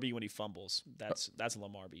Lamar B when he fumbles. That's a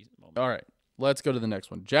Lamar B moment. All right, let's go to the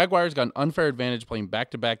next one. Jaguars got an unfair advantage playing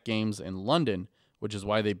back-to-back games in London, which is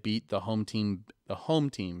why they beat the home team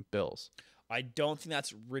Bills. I don't think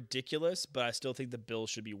that's ridiculous, but I still think the Bills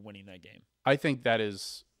should be winning that game. I think that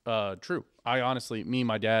is true. I honestly, me and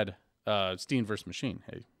my dad, Steven versus Machine,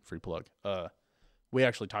 hey, free plug. We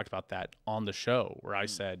actually talked about that on the show where I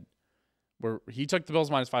said, where he took the Bills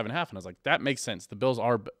 -5.5, and I was like, that makes sense. The Bills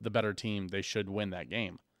are the better team. They should win that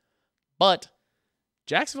game. But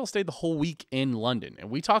Jacksonville stayed the whole week in London, and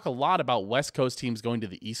we talk a lot about West Coast teams going to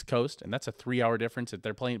the East Coast, and that's a 3-hour difference if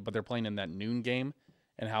they're playing, but they're playing in that noon game,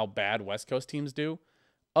 and how bad West Coast teams do.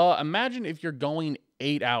 Imagine if you're going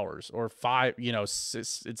 8 hours or 5,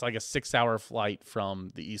 it's like a 6-hour flight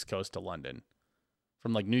from the East Coast to London.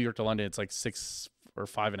 From like New York to London, it's like 6 or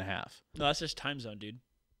 5.5. No, that's just time zone, dude.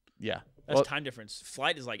 Yeah. That's time difference.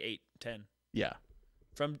 Flight is like 8, 10. Yeah.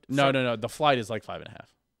 No. The flight is like 5.5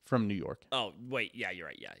 from New York. Oh, wait. Yeah, you're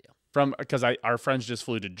right. Yeah. Because our friends just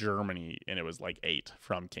flew to Germany, and it was like 8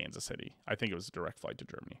 from Kansas City. I think it was a direct flight to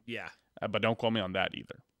Germany. Yeah. But don't quote me on that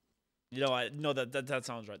either. That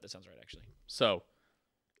sounds right. That sounds right, actually. So,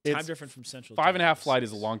 time difference from Central. 5.5 flight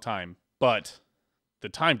is a long time, but the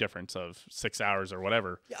time difference of 6 hours or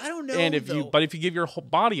whatever. Yeah, I don't know. And if you give your whole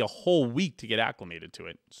body a whole week to get acclimated to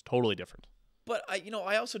it, it's totally different. But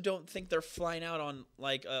I also don't think they're flying out on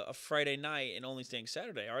like a Friday night and only staying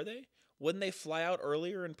Saturday, are they? Wouldn't they fly out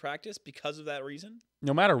earlier in practice because of that reason?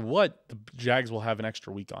 No matter what, the Jags will have an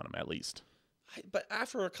extra week on them at least. But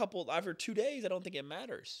after 2 days, I don't think it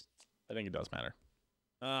matters. I think it does matter.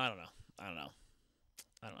 I don't know.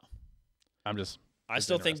 I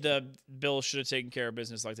still think the Bills should have taken care of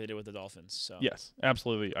business like they did with the Dolphins. So yes,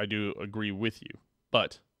 absolutely, I do agree with you.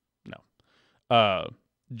 But no,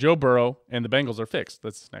 Joe Burrow and the Bengals are fixed.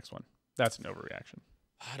 That's the next one. That's an overreaction.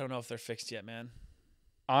 I don't know if they're fixed yet, man.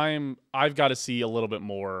 I've got to see a little bit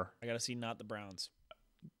more. I got to see not the Browns,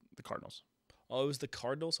 the Cardinals. Oh, it was the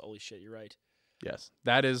Cardinals. Holy shit, you're right. Yes,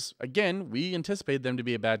 that is, again, we anticipated them to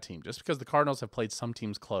be a bad team just because the Cardinals have played some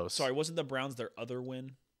teams close. Sorry, wasn't the Browns their other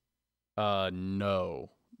win? No.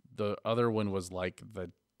 The other one was like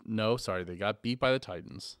they got beat by the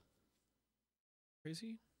Titans.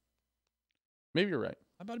 Crazy? Maybe you're right.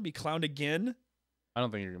 I'm about to be clowned again. I don't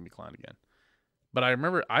think you're going to be clowned again. But I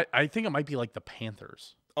remember, I think it might be like the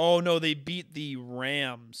Panthers. Oh, no, they beat the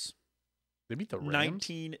Rams. They beat the Rams?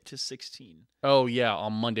 19-16. Oh, yeah,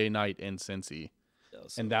 on Monday night in Cincy.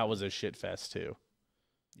 So and that was a shit fest, too.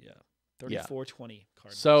 Yeah. 34-20 Cardinals.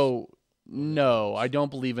 So, no, I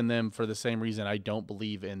don't believe in them for the same reason I don't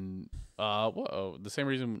believe in the same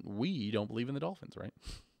reason we don't believe in the Dolphins, right?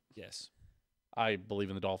 Yes. I believe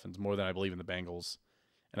in the Dolphins more than I believe in the Bengals.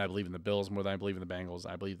 And I believe in the Bills more than I believe in the Bengals.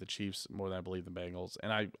 I believe the Chiefs more than I believe in the Bengals.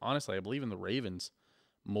 And I believe in the Ravens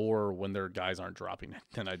more when their guys aren't dropping it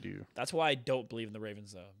than I do. That's why I don't believe in the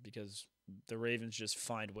Ravens, though, because the Ravens just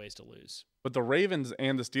find ways to lose. But the Ravens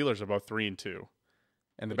and the Steelers are both 3-2,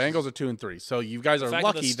 and the Which Bengals are 2-3. So you guys The are fact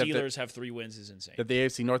lucky that the Steelers have 3 wins is insane. that the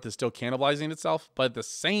AFC North is still cannibalizing itself. But at the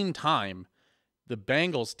same time, the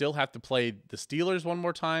Bengals still have to play the Steelers one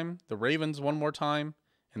more time, the Ravens one more time,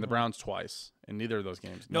 and the Browns twice. In neither of those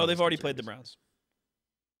games. No, they've already played the Browns.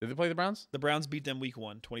 Did they play the Browns? The Browns beat them week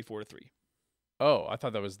 1, 24-3. Oh, I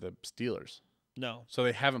thought that was the Steelers. No, So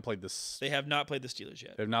they haven't played this. they have not played the Steelers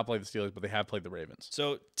yet. They've not played the Steelers, but they have played the Ravens.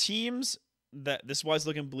 So teams that this is why it's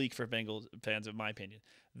looking bleak for Bengals fans, in my opinion.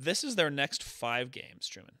 This is their next 5 games,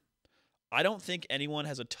 Truman. I don't think anyone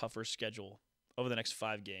has a tougher schedule over the next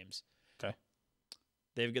 5 games. Okay.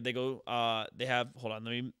 They have. Hold on,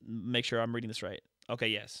 let me make sure I'm reading this right. Okay,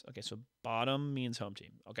 yes. Okay, so bottom means home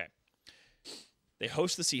team. Okay. They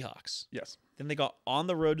host the Seahawks. Yes. Then they go on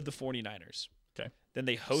the road to the 49ers. Okay. Then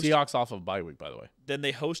they host Seahawks off of bye week, by the way. Then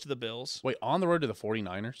they host the Bills. Wait, on the road to the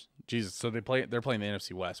 49ers? Jesus. So they're playing the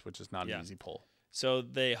NFC West, which is not Yeah. an easy pull. So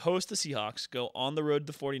they host the Seahawks, go on the road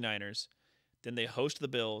to the 49ers, then they host the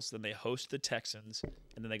Bills, then they host the Texans,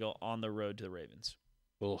 and then they go on the road to the Ravens.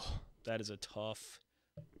 Ugh. That is a tough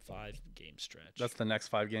 5-game stretch. That's the next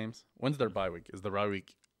 5 games. When's their bye week? Is the bye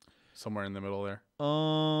week somewhere in the middle there?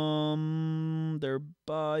 Their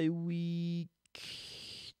bye week.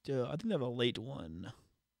 I think they have a late one.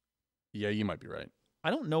 Yeah, you might be right. I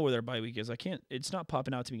don't know where their bye week is. I can't. It's not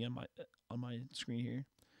popping out to me on my screen here.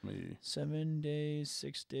 Maybe. 7 days,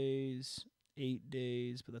 6 days, 8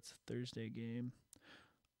 days, but that's a Thursday game.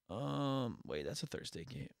 Wait, that's a Thursday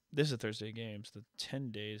game. This is a Thursday game. So the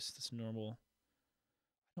 10 days. That's normal.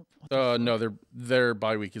 No, their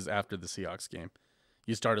bye week is after the Seahawks game.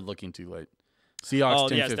 You started looking too late. Seahawks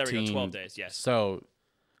 10-15. Yes, there we go. 12 days. Yes. So,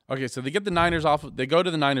 okay, so they get the Niners off. They go to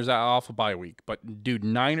the Niners off a bye week, but dude,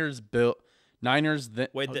 Niners going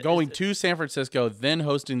to San Francisco, then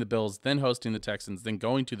hosting the Bills, then hosting the Texans, then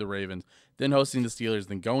going to the Ravens, then hosting the Steelers,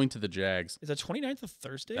 then going to the Jags. Is that 29th of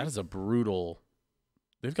Thursday? That is a brutal.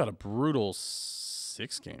 They've got a brutal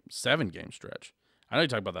 7-game stretch. I know you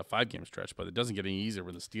talk about that 5-game stretch, but it doesn't get any easier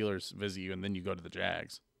when the Steelers visit you and then you go to the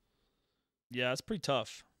Jags. Yeah, it's pretty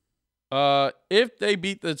tough. If they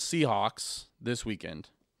beat the Seahawks this weekend,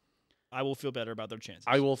 I will feel better about their chances.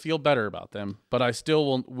 I will feel better about them, but I still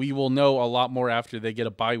will. We will know a lot more after they get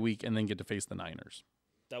a bye week and then get to face the Niners.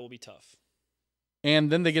 That will be tough.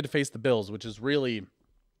 And then they get to face the Bills, which is really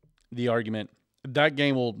the argument. That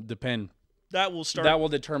game will depend. That will start. That will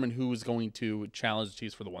determine who is going to challenge the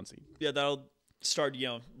Chiefs for the 1 seed. Yeah, that'll start,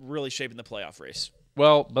 really shaping the playoff race.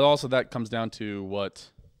 Well, but also that comes down to what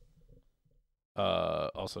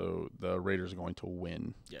also the Raiders are going to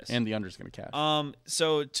win. Yes. And the under is going to cash.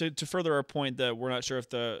 So to further our point that we're not sure if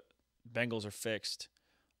the Bengals are fixed,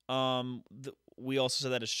 we also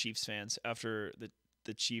said that as Chiefs fans after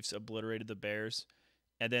the Chiefs obliterated the Bears,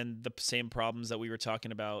 and then the same problems that we were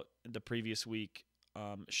talking about the previous week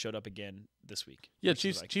showed up again this week. Yeah,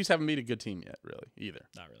 Chiefs haven't beat a good team yet, really, either.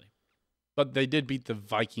 Not really. But they did beat the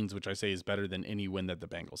Vikings, which I say is better than any win that the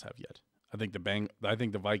Bengals have yet. I think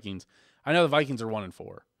the Vikings. I know the Vikings are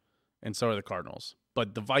 1-4, and so are the Cardinals.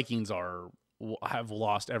 But the Vikings have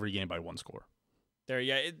lost every game by 1 score.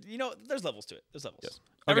 There's levels to it. There's levels. Yes.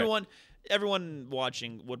 Okay. Everyone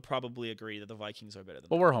watching would probably agree that the Vikings are better than.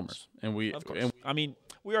 But the we're Bengals. homers, and we Of course. and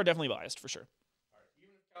we are definitely biased for sure.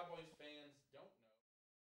 even if Cowboys fans don't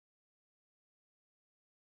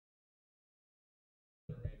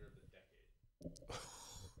know the remainder of the decade.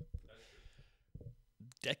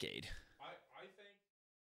 Decade. I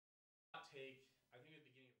think at the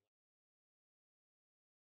beginning.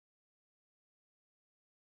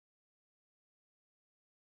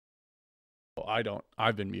 Oh, I don't.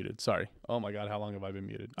 I've been muted. Sorry. Oh my God, how long have I been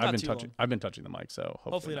muted? Not I've been too touching. long. I've been touching the mic, so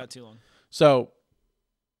Hopefully not too long. So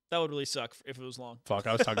That would really suck if it was long. fuck.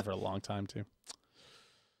 I was talking for a long time too.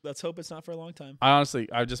 Let's hope it's not for a long time.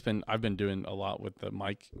 I've been doing a lot with the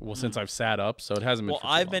mic. Well, since I've sat up, so it hasn't been. Well, for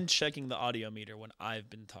too I've long. been checking the audio meter when I've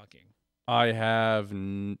been talking. I have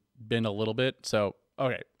been a little bit. So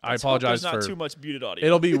okay, I Let's hope apologize there's not for. too much muted audio.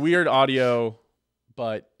 It'll be weird audio,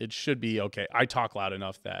 but it should be okay. I talk loud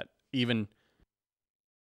enough that even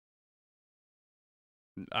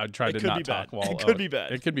I tried to not talk while it could be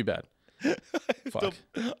bad. It could be bad. Fuck.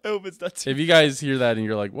 I hope it's not too. If you guys hear that and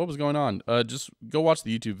you're like, "What was going on?" Just go watch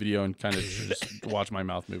the YouTube video and kind of just watch my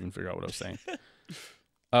mouth move and figure out what I was saying.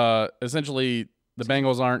 Essentially, the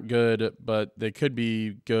Bengals aren't good, but they could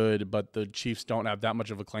be good. But the Chiefs don't have that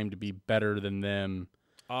much of a claim to be better than them.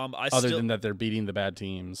 Other than that, they're beating the bad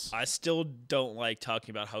teams. I still don't like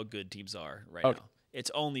talking about how good teams are right now.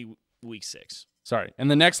 It's only week 6. Sorry.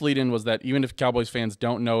 And the next lead-in was that even if Cowboys fans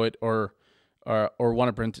don't know it or or want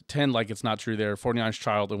to pretend like it's not true. They're 49ers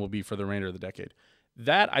child and will be for the remainder of the decade.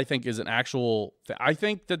 That I think is an actual. I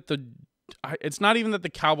think that it's not even that the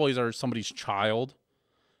Cowboys are somebody's child.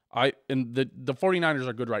 And the 49ers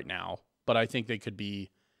are good right now, but I think they could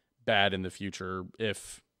be bad in the future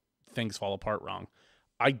if things fall apart wrong.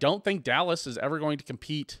 I don't think Dallas is ever going to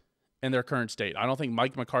compete in their current state. I don't think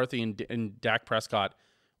Mike McCarthy and Dak Prescott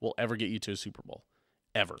will ever get you to a Super Bowl,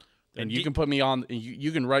 ever. And you can put me on.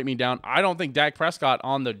 You can write me down. I don't think Dak Prescott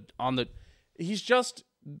on the.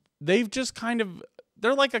 They've just kind of.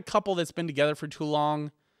 They're like a couple that's been together for too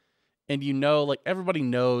long, and like everybody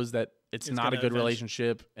knows that it's not a good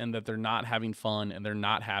relationship, and that they're not having fun, and they're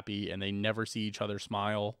not happy, and they never see each other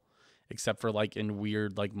smile, except for like in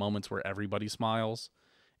weird like moments where everybody smiles,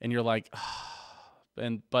 and you're like,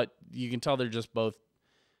 but you can tell they're just both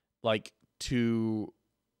like too.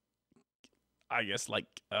 I guess like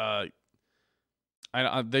they're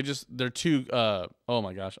too oh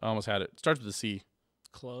my gosh, I almost had it. Starts with a C.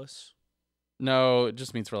 Close. No, it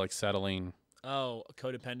just means for like settling. Oh,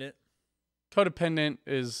 codependent. Codependent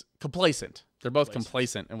is complacent. They're both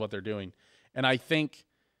complacent in what they're doing. And I think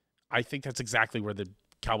that's exactly where the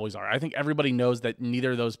Cowboys are. I think everybody knows that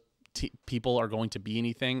neither of those people are going to be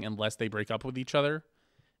anything unless they break up with each other.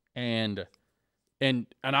 And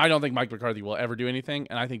I don't think Mike McCarthy will ever do anything,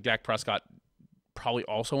 and I think Dak Prescott probably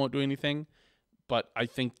also won't do anything, but I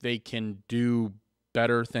think they can do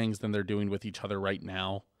better things than they're doing with each other right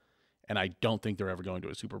now, and I don't think they're ever going to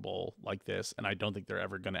a Super Bowl like this, and I don't think they're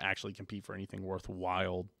ever going to actually compete for anything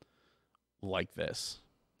worthwhile like this.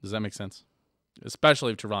 Does that make sense?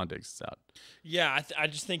 Especially if Trevon Diggs is out. Yeah, I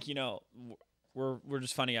just think, we're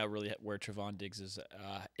just finding out really where Trevon Diggs'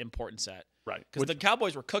 importance at. Right. Because the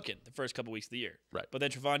Cowboys were cooking the first couple weeks of the year. Right. But then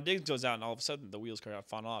Trevon Diggs goes out, and all of a sudden the wheels kind of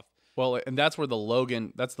fall off. Well, and that's where the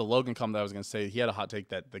Logan comment that I was going to say. He had a hot take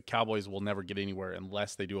that the Cowboys will never get anywhere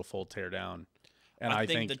unless they do a full teardown. And I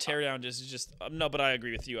think the teardown is just no, but I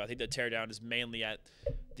agree with you. I think the teardown is mainly at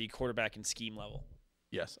the quarterback and scheme level.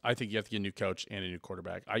 Yes, I think you have to get a new coach and a new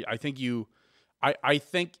quarterback. I think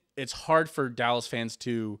it's hard for Dallas fans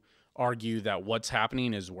to argue that what's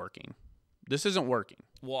happening is working. This isn't working.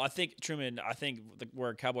 Well, I think Truman.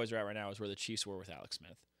 Where Cowboys are at right now is where the Chiefs were with Alex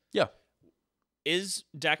Smith. Yeah. Is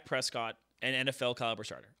Dak Prescott an NFL caliber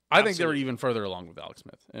starter? I think they were even further along with Alex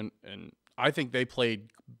Smith, and I think they played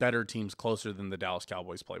better teams closer than the Dallas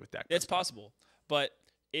Cowboys play with Dak Prescott. It's possible, but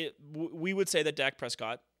we would say that Dak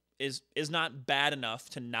Prescott is not bad enough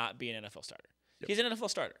to not be an NFL starter. Yep. He's an NFL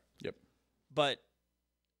starter. Yep. But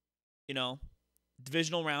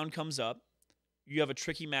divisional round comes up. You have a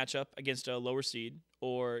tricky matchup against a lower seed,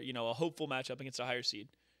 or a hopeful matchup against a higher seed.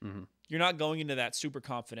 Mm-hmm. You're not going into that super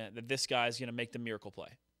confident that this guy's going to make the miracle play.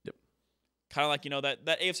 Yep. Kind of like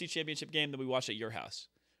that AFC Championship game that we watched at your house.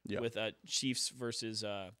 Yep. With Chiefs versus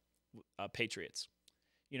Patriots.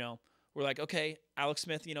 We're like, okay, Alex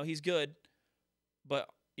Smith, he's good, but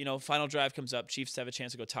final drive comes up, Chiefs have a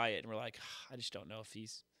chance to go tie it, and we're like, I just don't know if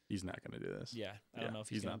he's not going to do this. Yeah, I don't know if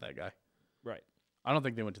he's not that guy. Right. I don't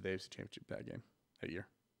think they went to the AFC Championship that year.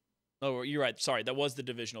 Oh, you're right. Sorry, that was the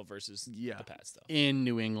divisional versus the Pats, though. In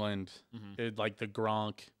New England, like the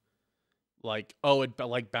Gronk,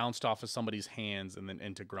 it bounced off of somebody's hands and then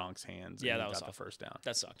into Gronk's hands. Yeah, and that was got the first down.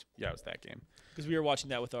 That sucked. Yeah, it was that game. Because we were watching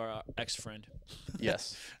that with our ex-friend.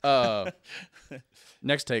 Yes.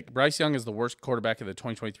 Next take. Bryce Young is the worst quarterback of the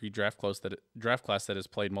 2023 draft class that has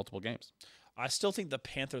played multiple games. I still think the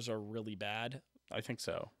Panthers are really bad. I think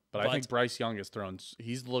so. But I think Bryce Young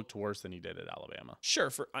he's looked worse than he did at Alabama. Sure.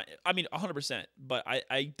 100%. But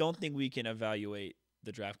I don't think we can evaluate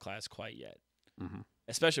the draft class quite yet. Mm-hmm.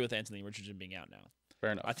 Especially with Anthony Richardson being out now.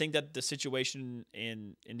 Fair enough. I think that the situation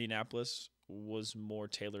in Indianapolis was more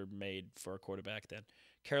tailor-made for a quarterback than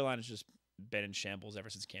Carolina's just been in shambles ever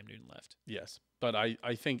since Cam Newton left. Yes. But I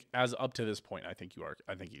think as up to this point, I think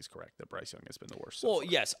he's correct that Bryce Young has been the worst. Well,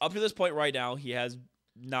 yes. Up to this point right now, he has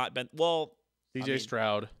not been – well – DJ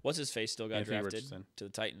Stroud. What's his face still got Anthony drafted Richardson. To the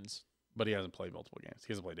Titans. But he hasn't played multiple games.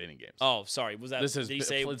 He hasn't played any games. Oh, sorry. Was that? Did he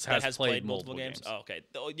say that has played multiple games? Oh, okay.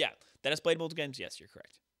 Oh, yeah. That has played multiple games. Yes, you're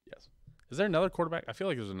correct. Yes. Is there another quarterback? I feel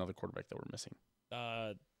like there's another quarterback that we're missing.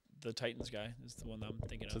 The Titans guy is the one that I'm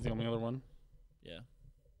thinking of. Is that the only other one? Yeah.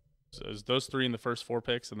 So it was those three in the first 4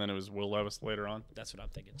 picks, and then it was Will Levis later on. That's what I'm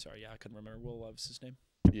thinking. Sorry, yeah, I couldn't remember Will Levis's name.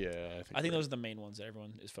 Yeah, I think those are the main ones that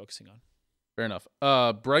everyone is focusing on. Fair enough.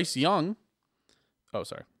 Bryce Young. Oh,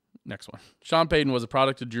 sorry. Next one. Sean Payton was a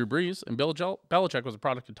product of Drew Brees, and Bill Belichick was a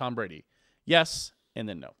product of Tom Brady. Yes, and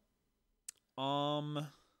then no.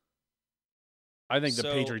 I think the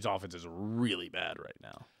Patriots' offense is really bad right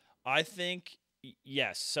now. I think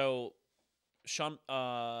yes. So Sean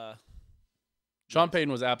Sean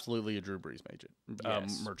Payton was absolutely a Drew Brees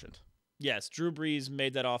merchant. Yes, Drew Brees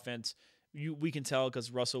made that offense. We can tell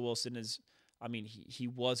because Russell Wilson is. I mean, he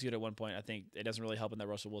was good at one point. I think it doesn't really help him that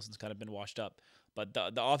Russell Wilson's kind of been washed up. But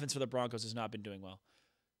the offense for the Broncos has not been doing well.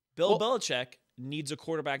 Bill Belichick needs a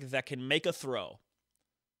quarterback that can make a throw.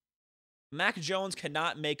 Mac Jones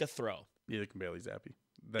cannot make a throw. Neither can Bailey Zappi.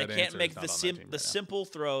 They can't make the simple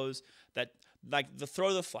throws that, like the throw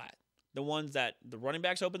to the flat, the ones that the running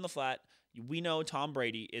backs open the flat. We know Tom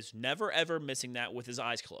Brady is never ever missing that with his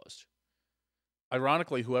eyes closed.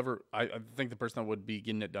 Ironically, I think the person that would be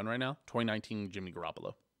getting it done right now, 2019 Jimmy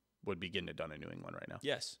Garoppolo, would be getting it done in New England right now.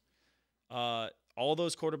 Yes, all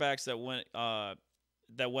those quarterbacks that went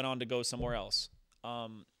on to go somewhere else.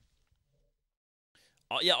 Everyone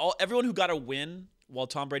who got a win while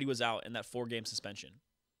Tom Brady was out in that 4-game suspension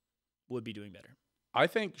would be doing better. I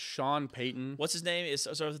think Sean Payton. What's his name? It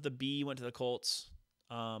starts with the B. Went to the Colts.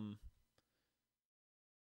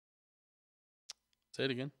 Say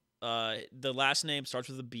it again. The last name starts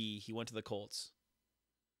with a B. He went to the Colts.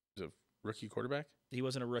 He's a rookie quarterback? He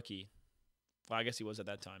wasn't a rookie. Well, I guess he was at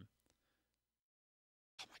that time.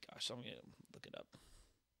 Oh my gosh, I'm gonna look it up.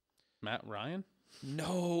 Matt Ryan?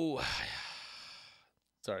 No.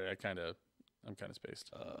 Sorry, I'm kind of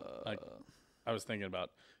spaced. I was thinking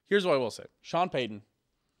about. Here's what I will say: Sean Payton.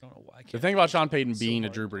 I don't know why. The thing about Sean Payton being a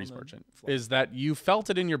Drew Brees merchant is that you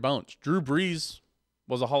felt it in your bones. Drew Brees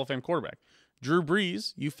was a Hall of Fame quarterback. Drew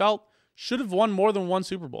Brees, you felt, should have won more than one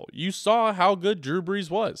Super Bowl. You saw how good Drew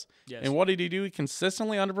Brees was. Yes. And what did he do? He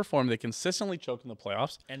consistently underperformed. They consistently choked in the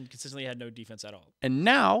playoffs. And consistently had no defense at all. And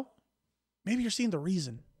now, maybe you're seeing the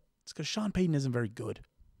reason. It's because Sean Payton isn't very good.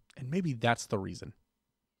 And maybe that's the reason.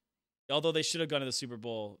 Although they should have gone to the Super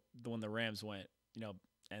Bowl when the Rams went,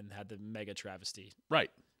 and had the mega travesty.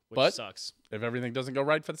 Right. Which sucks. If everything doesn't go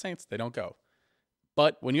right for the Saints, they don't go.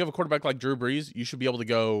 But when you have a quarterback like Drew Brees, you should be able to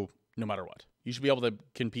go no matter what. You should be able to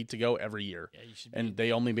compete to go every year. Yeah, you should. And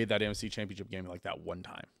they only made that NFC Championship game like that one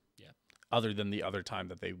time. Yeah. Other than the other time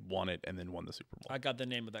that they won it and then won the Super Bowl. I got the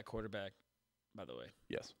name of that quarterback, by the way.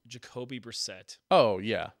 Yes. Jacoby Brissett. Oh,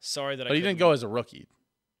 yeah. Sorry that But he didn't go as a rookie.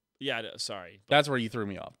 Yeah, sorry. That's where you threw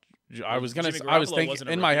me off. I was Jimmy thinking Garoppolo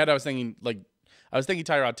in my head. I was thinking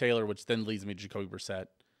Tyrod Taylor, which then leads me to Jacoby Brissett.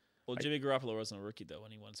 Well, Jimmy Garoppolo wasn't a rookie though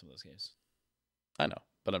when he won some of those games. I know,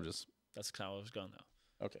 but That's kind of what I was going though.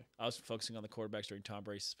 Okay. I was focusing on the quarterbacks during Tom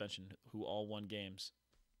Brady's suspension who all won games.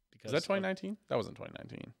 Is that 2019? That wasn't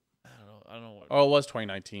 2019. I don't know what. Oh, it was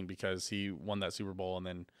 2019 because he won that Super Bowl, and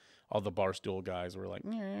then all the Barstool guys were like,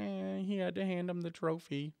 "Yeah, he had to hand him the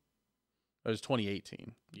trophy." It was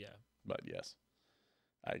 2018. Yeah. But yes,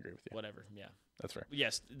 I agree with you. Whatever. Yeah. That's fair.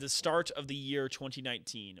 Yes, the start of the year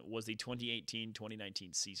 2019 was the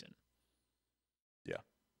 2018-2019 season. Yeah.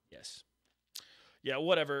 Yes. Yeah,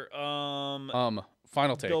 whatever.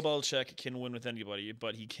 Final take. Bill Belichick can win with anybody,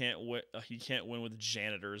 but he can't win. He can't win with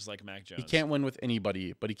janitors like Mac Jones. He can't win with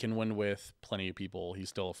anybody, but he can win with plenty of people. He's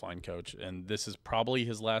still a fine coach, and this is probably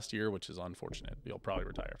his last year, which is unfortunate. He'll probably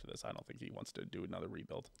retire after this. I don't think he wants to do another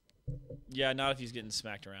rebuild. Yeah, not if he's getting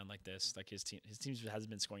smacked around like this. Like his team hasn't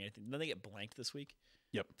been scoring anything. Didn't they get blanked this week?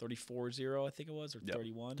 Yep. 34-0, I think it was, or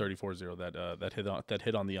 31. 34-0. That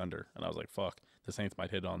hit on the under, and I was like, "Fuck, the Saints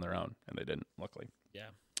might hit on their own," and they didn't. Luckily.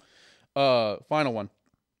 Yeah. Final one.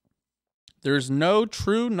 There's no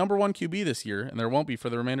true number one QB this year, and there won't be for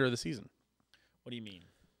the remainder of the season. What do you mean?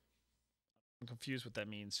 I'm confused what that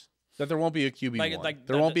means. That there won't be a QB one.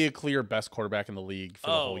 There won't be a clear best quarterback in the league for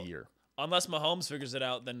the whole year. Unless Mahomes figures it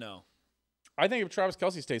out, then no. I think if Travis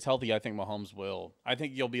Kelce stays healthy, I think Mahomes will. I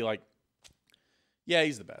think you'll be like, yeah,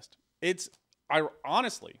 he's the best.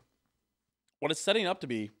 Honestly, what it's setting up to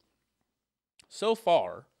be so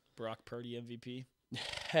far. Brock Purdy MVP?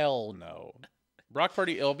 Hell no. Brock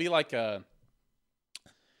Purdy, it'll be like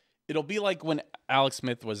when Alex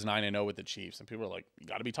Smith was 9-0 with the Chiefs, and people are like, you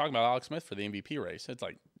got to be talking about Alex Smith for the MVP race. It's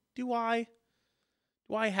like, do I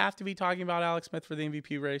have to be talking about Alex Smith for the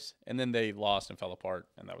MVP race? And then they lost and fell apart,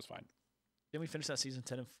 and that was fine. Didn't we finish that season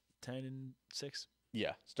 10-6?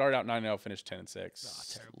 Yeah. Started out 9-0, finished 10-6. Oh,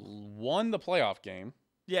 terrible. Won the playoff game.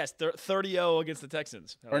 Yes, 30-0 against the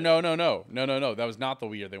Texans. No. That was not the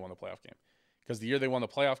year they won the playoff game. Because the year they won the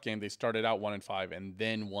playoff game, they started out 1-5 and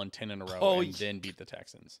then won 10 in a row and then beat the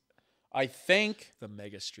Texans. I think the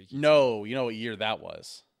mega streak. No, you know what year that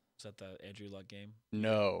was? Was that the Andrew Luck game?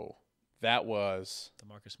 No, that was the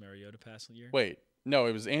Marcus Mariota pass year. Wait, no,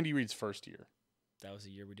 it was Andy Reid's first year. That was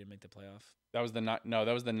the year we didn't make the playoff. That was the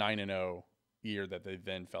 9-0 year that they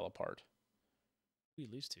then fell apart. Who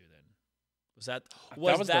did we lose to then? Was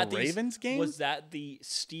that the Ravens game? Was that the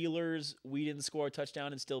Steelers? We didn't score a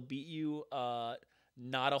touchdown and still beat you.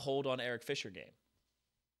 Not a hold on Eric Fisher game.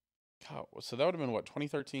 God, so that would have been what,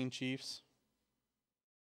 2013 Chiefs?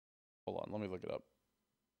 Hold on, let me look it up.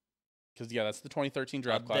 Because yeah, that's the 2013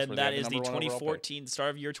 draft class. Then Where that they have is the number one overall pick. 2014, start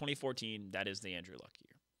of year 2014. That is the Andrew Luck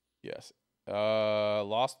year. Yes.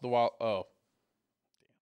 Lost the wild. Oh.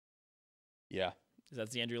 Yeah.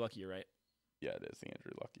 That's the Andrew Luck year, right? Yeah, it is the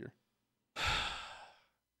Andrew Luck year.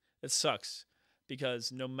 It sucks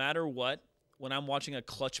because no matter what, when I'm watching a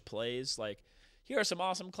clutch plays, like here are some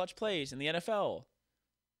awesome clutch plays in the NFL,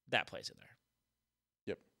 that plays in there.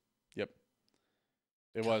 Yep.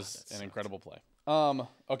 It God, was that an sucked. incredible play.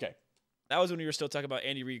 Okay. That was when we were still talking about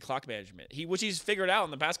Andy Reid clock management. Which he's figured out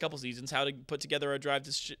in the past couple seasons how to put together a drive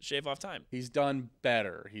to shave off time. He's done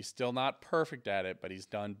better. He's still not perfect at it, but he's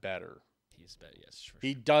done better. He's better, yes. For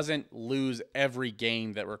He sure. doesn't lose every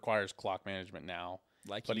game that requires clock management now.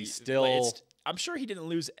 Like but he, he's still. I'm sure he didn't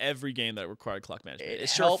lose every game that required clock management. It It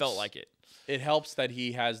sure helps. felt like it. It helps that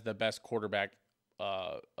he has the best quarterback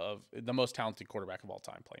of the most talented quarterback of all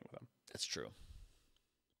time playing with him. That's true.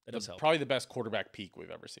 That does help. Probably the best quarterback peak we've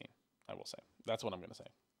ever seen. I will say. That's what I'm going to say.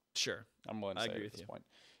 Sure. I'm willing to I say agree at with this you. point.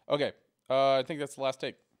 Okay. I think that's the last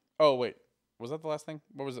take. Oh, wait. Was that the last thing?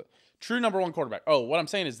 What was it? True number one quarterback. Oh, what I'm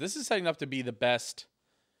saying is this is setting up to be the best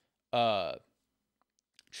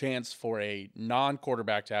chance for a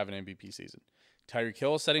non-quarterback to have an MVP season. Tyreek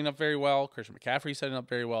Hill is setting up very well. Christian McCaffrey is setting up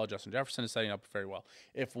very well. Justin Jefferson is setting up very well.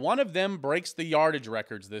 If one of them breaks the yardage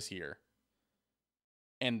records this year,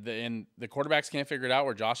 and the quarterbacks can't figure it out,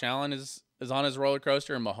 where Josh Allen is on his roller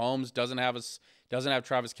coaster and Mahomes doesn't have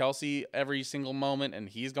Travis Kelce every single moment and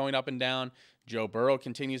he's going up and down. Joe Burrow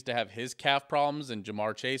continues to have his calf problems and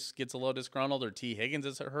Jamar Chase gets a little disgruntled, or T. Higgins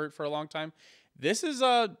is hurt for a long time. There's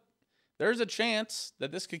a chance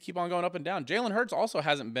that this could keep on going up and down. Jalen Hurts also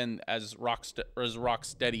hasn't been as rock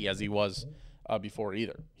steady as he was before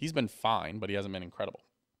either. He's been fine, but he hasn't been incredible.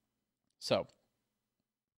 So,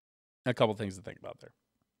 a couple things to think about there.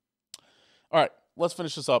 All right, let's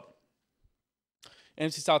finish this up.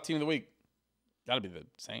 NFC South team of the week. Got to be the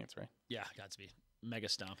Saints, right? Yeah, got to be. Mega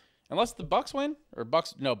stomp. Unless the Bucks win, or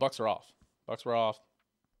Bucks are off. Bucks were off.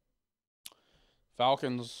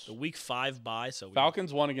 Falcons. The week 5 bye, so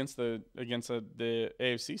Falcons won against the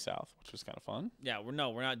AFC South, which was kind of fun. Yeah, we're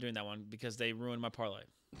not doing that one because they ruined my parlay.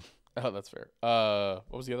 Oh, that's fair.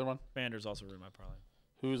 What was the other one? Commanders also ruined my parlay.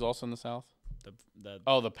 Who's also in the South? The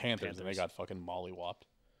The Panthers, and they Panthers. got fucking mollywopped.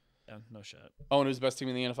 Yeah, no shit. Oh, and who's the best team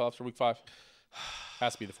in the NFL after week 5?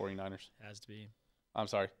 Has to be the 49ers. Has to be. I'm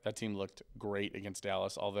sorry. That team looked great against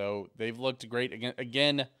Dallas, although they've looked great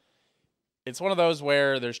again. It's one of those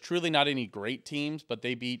where there's truly not any great teams, but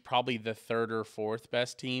they beat probably the 3rd or 4th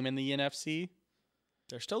best team in the NFC,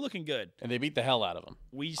 They're still looking good. and they beat the hell out of them.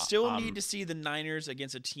 We still need to see the Niners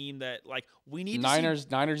against a team that, like, we need Niners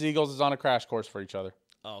Eagles is on a crash course for each other.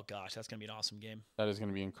 Oh, gosh, that's going to be an awesome game. That is going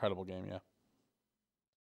to be an incredible game, yeah.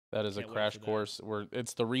 That is a Can't wait crash for that. course.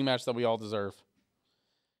 It's the rematch that we all deserve.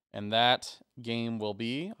 And that game will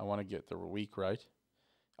be, I want to get the week right.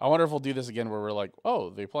 I wonder if we'll do this again where we're like, oh,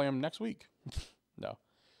 they play them next week. No.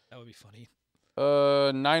 That would be funny.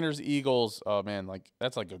 Niners, Eagles. Oh, man,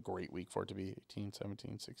 that's like a great week for it to be. 18,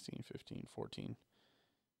 17, 16, 15, 14,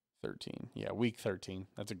 13. Yeah, week 13.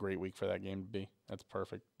 That's a great week for that game to be. That's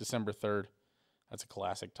perfect. December 3rd. That's a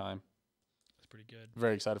classic time. That's pretty good.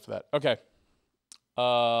 Very excited for that. Okay.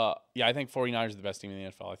 Yeah, I think 49ers are the best team in the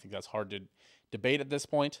NFL. I think that's hard to debate at this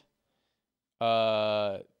point.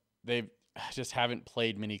 They just haven't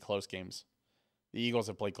played many close games. The Eagles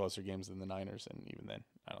have played closer games than the Niners, and even then,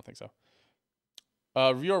 I don't think so.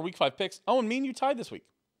 Review our week 5 picks. Oh, and me and you tied this week.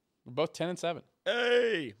 We're both 10-7.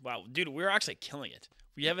 Hey! Wow, dude, we're actually killing it.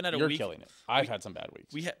 We haven't had a You're week. killing it. I've had some bad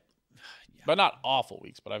weeks. Yeah, But not awful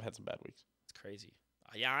weeks, but I've had some bad weeks. it's crazy.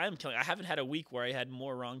 Yeah, I am killing. I haven't had a week where I had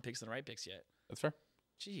more wrong picks than right picks yet. That's fair.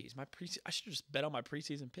 Jeez, I should just bet on my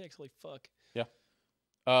preseason picks. Holy fuck!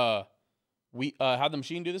 We how'd the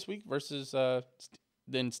machine do this week versus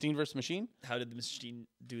then Steen versus Machine? How did the machine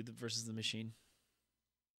do versus the machine?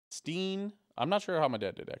 Steen, I'm not sure how my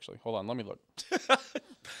dad did actually. Hold on, let me look.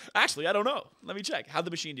 Actually, I don't know. Let me check. How'd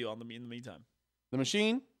the machine do in the meantime? The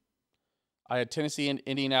machine, I had Tennessee and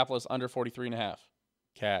Indianapolis under 43.5.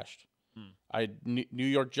 Cashed. I had New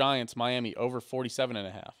York Giants, Miami over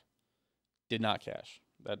 47.5. Did not cash.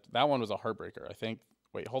 That one was a heartbreaker. I think.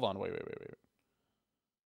 Wait, hold on. Wait.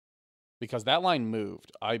 Because that line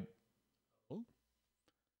moved.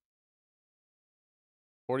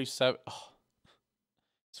 47. Oh,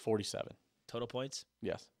 it's 47. Total points?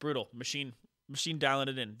 Yes. Brutal. Machine dialing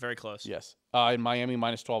it in. Very close. Yes. In Miami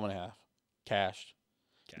minus 12.5. Cashed.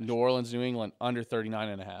 Cash. New Orleans, New England under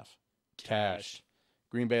 39.5. Cashed.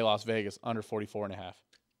 Green Bay, Las Vegas under 44.5.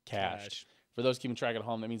 Cashed. For those keeping track at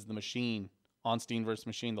home, that means the machine on Steen versus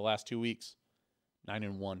machine the last 2 weeks,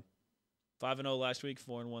 9-1. 5-0 last week,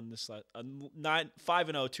 4-1 this last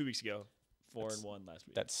 5-0 2 weeks ago, 4-1 last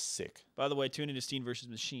week. That's sick. By the way, tune into Steen versus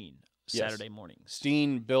Machine Saturday mornings.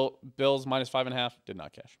 Steen Bills -5.5 did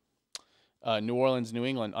not cash. New Orleans New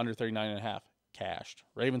England under 39.5 cashed.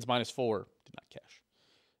 Ravens -4 did not cash.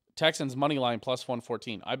 Texans money line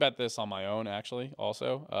 +114. I bet this on my own actually.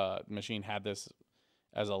 Also, machine had this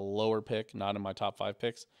as a lower pick, not in my top 5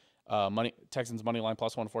 picks. Texans money line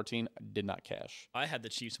 +114 did not cash. I had the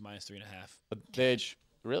Chiefs -3.5. But they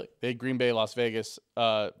had Green Bay Las Vegas.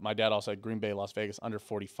 My dad also had Green Bay Las Vegas under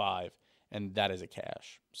 45, and that is a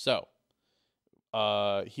cash. So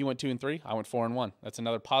he went 2-3. I went 4-1. That's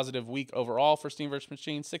another positive week overall for Steam vs.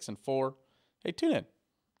 Machine. 6-4. Hey, tune in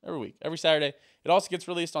every week, every Saturday. It also gets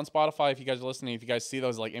released on Spotify. If you guys are listening, if you guys see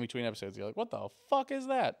those like in between episodes, you're like, what the fuck is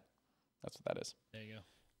that? That's what that is. There you go.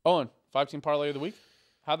 Owen, 5-team parlay of the week.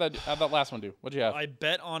 How'd that last one do? What'd you have? I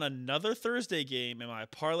bet on another Thursday game, and my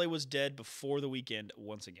parlay was dead before the weekend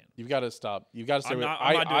once again. You've got to stop. You've got to stay I'm with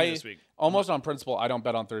not doing it this week. Almost on principle, I don't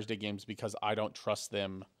bet on Thursday games because I don't trust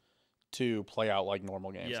them to play out like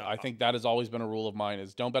normal games. Yeah. I think that has always been a rule of mine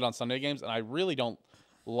is don't bet on Sunday games, and I really don't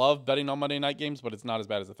love betting on Monday night games, but it's not as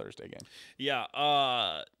bad as a Thursday game. Yeah.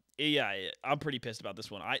 I'm pretty pissed about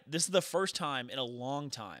this one. This is the first time in a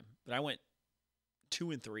long time that I went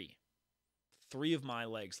 2-3. 3 of my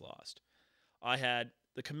legs lost. I had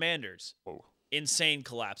the Commanders. Whoa. Insane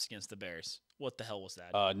collapse against the Bears. What the hell was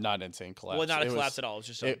that? Not insane collapse. Well, not a collapse at all. It was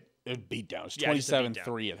just it beat down. It was Yeah, just a beat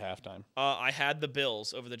 27-3 at halftime. I had the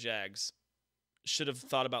Bills over the Jags. Should have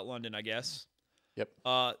thought about London, I guess.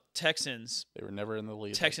 Yep. Texans. They were never in the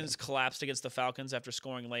lead. Texans collapsed against the Falcons after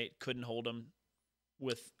scoring late. Couldn't hold them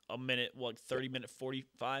with 30-minute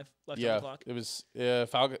 45 left on the clock. It was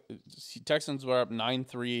Texans were up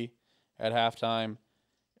 9-3 at halftime,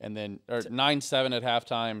 and then 9-7 at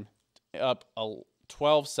halftime, up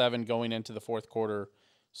 12-7 going into the fourth quarter.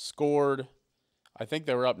 Scored, I think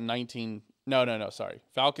they were up 19. No, sorry.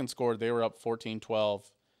 Falcons scored. They were up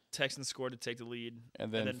 14-12. Texans scored to take the lead,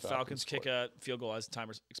 and then Falcons kick a field goal as the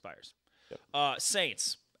timer expires. Yep.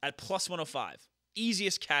 Saints at +105.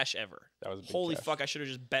 Easiest cash ever. That was a big Holy cash. fuck, I should have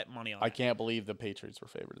just bet money on I that. can't believe the Patriots were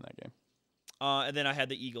favored in that game. And then I had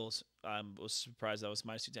the Eagles. I was surprised that was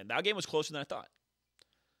 -210. That game was closer than I thought.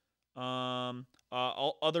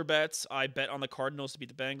 All other bets, I bet on the Cardinals to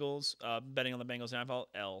beat the Bengals. Betting on the Bengals and NFL,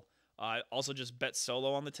 L. I also just bet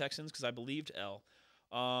solo on the Texans because I believed L.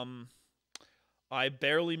 I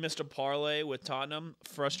barely missed a parlay with Tottenham.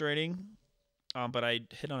 Frustrating. But I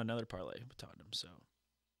hit on another parlay with Tottenham, so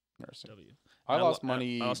Interesting. W. I lost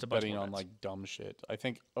money I lost a bunch betting more on bets. like dumb shit. I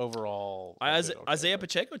think overall, I did okay, Isaiah but-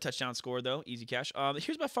 Pacheco touchdown scored though, easy cash.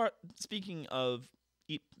 Here's speaking of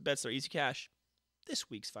bets that are easy cash, this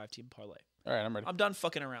week's 5-team parlay. All right, I'm ready. I'm done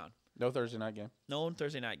fucking around. No Thursday night game. No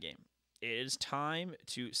Thursday night game. It is time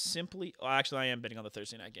to simply. Well, actually, I am betting on the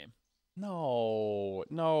Thursday night game. No.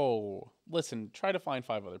 Listen, try to find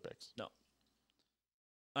 5 other picks. No.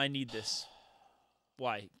 I need this.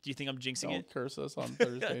 Why? Do you think I'm jinxing Don't it? curse us on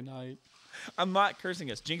Thursday night. I'm not cursing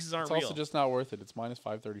us. Jinxes aren't It's real. also just not worth it. It's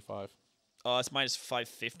 -535. It's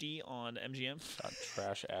 -550 on MGM. God,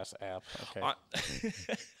 trash ass app. Okay. Uh,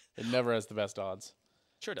 It never has the best odds.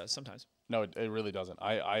 Sure does sometimes. No, it really doesn't.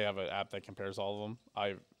 I have an app that compares all of them.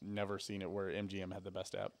 I've never seen it where MGM had the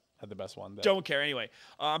best app, had the best one. Don't care anyway.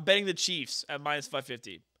 I'm betting the Chiefs at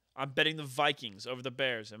 -550. I'm betting the Vikings over the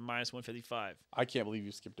Bears at -155. I can't believe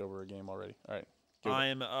you skipped over a game already. All right.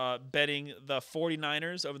 I'm betting the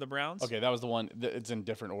 49ers over the Browns. Okay, that was the one. It's in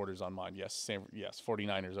different orders on mine. Yes, same. Yes,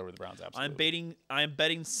 49ers over the Browns. Absolutely. I'm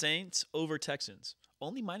betting Saints over Texans.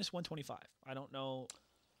 Only -125. I don't know.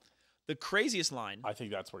 The craziest line. I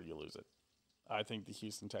think that's where you lose it. I think the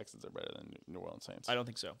Houston Texans are better than New Orleans Saints. I don't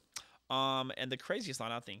think so. And the craziest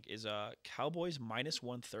line I think is Cowboys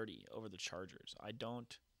 -130 over the Chargers. I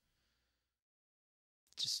don't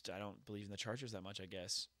believe in the Chargers that much, I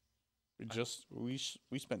guess.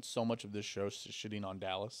 We spent so much of this show shitting on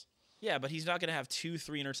Dallas. Yeah, but he's not going to have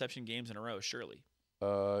 2-3 interception games in a row, surely.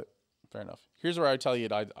 Fair enough. Here's where I tell you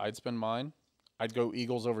I'd spend mine. I'd go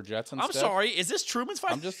Eagles over Jets instead. I'm sorry. Is this Truman's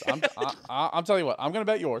fight? I'm telling you what. I'm gonna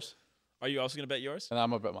bet yours, Are you also going to bet yours? and I'm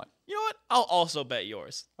gonna bet mine. You know what? I'll also bet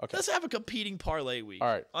yours. Okay. Let's have a competing parlay week. All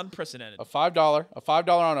right. Unprecedented. A $5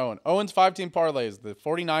 on Owen. Owen's 5-team parlays: the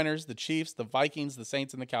 49ers, the Chiefs, the Vikings, the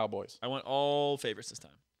Saints, and the Cowboys. I went all favorites this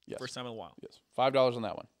time. Yes. First time in a while. Yes. $5 on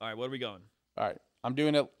that one. All right, what are we going? All right. I've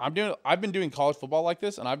been doing college football like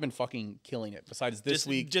this, and I've been fucking killing it. Besides this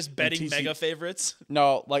week, Just when betting mega favorites.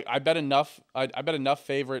 No, like I bet enough. I bet enough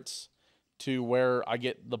favorites to where I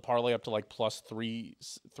get the parlay up to like plus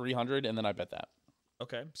 300, and then I bet that.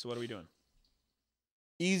 Okay, so what are we doing?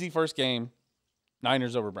 Easy first game,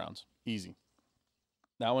 Niners over Browns. Easy.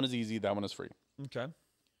 That one is easy. That one is free. Okay.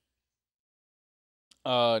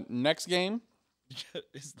 Next game,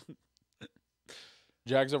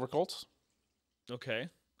 Jags over Colts. Okay.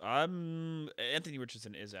 Anthony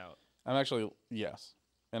Richardson is out. I'm actually, yes.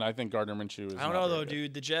 And I think Gardner Minshew is I don't not know, very though, good.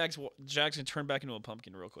 dude. The Jags can turn back into a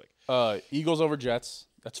pumpkin real quick. Eagles over Jets.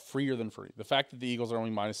 That's freer than free. The fact that the Eagles are only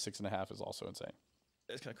minus 6.5 is also insane.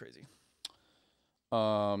 That's kind of crazy.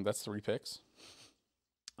 That's 3 picks.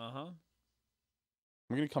 Uh-huh.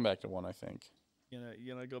 I'm going to come back to one, I think. You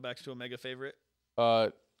gonna go back to a mega favorite?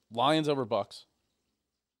 Lions over Bucks.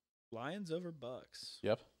 Lions over Bucks.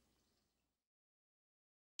 Yep.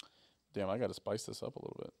 Damn, I got to spice this up a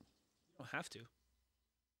little bit. You don't have to.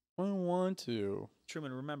 I want to.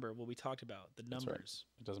 Truman, remember what we talked about, the That's numbers.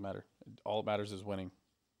 right. It doesn't matter. All that matters is winning.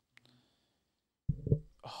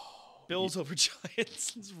 Oh, Bills over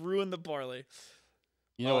Giants. It's ruined the parlay.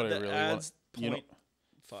 You know what I that really adds want? You know,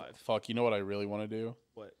 0.5. fuck, you know what I really want to do?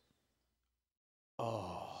 What?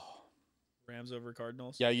 Oh. Rams over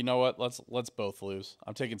Cardinals? Yeah, you know what? Let's both lose.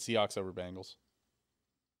 I'm taking Seahawks over Bengals.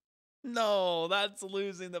 No, that's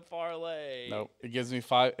losing the parlay. Nope. It gives me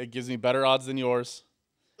 5. It gives me better odds than yours.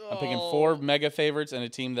 I'm picking 4 mega favorites and a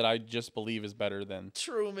team that I just believe is better than.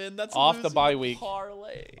 Truman, that's Off the losing bye week.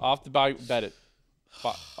 parlay. Off the bye, bet it.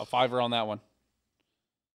 A $5 on that one.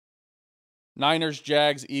 Niners,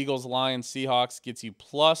 Jags, Eagles, Lions, Seahawks gets you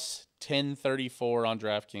plus 1034 on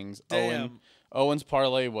DraftKings. Damn. Owen's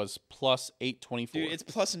parlay was plus 824. Dude, it's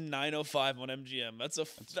plus 905 on MGM. That's a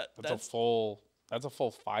full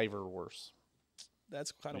 5 or worse.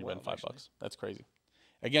 That's kind of You win wild. $5. That's crazy.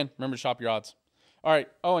 Again, remember to shop your odds. All right.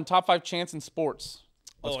 Oh, and top 5 chance in sports.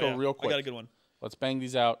 Let's go real quick. I got a good one. Let's bang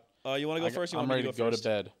these out. You want to go first? I'm ready to go first? to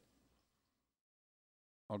bed.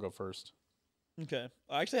 I'll go first. Okay.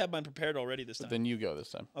 I actually have mine prepared already this time. But then you go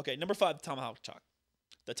this time. Okay, number 5, the tomahawk chop.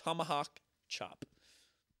 The tomahawk chop.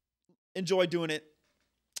 Enjoy doing it.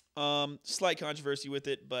 Slight controversy with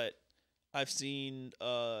it, but I've seen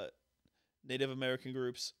Native American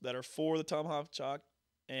groups that are for the tomahawk chop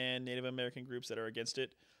and Native American groups that are against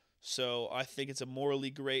it. So I think it's a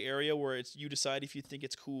morally gray area where it's you decide if you think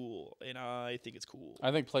it's cool, and I think it's cool.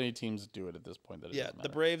 I think plenty of teams do it at this point. That it doesn't the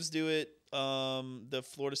matter. Braves do it. The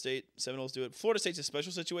Florida State Seminoles do it. Florida State's a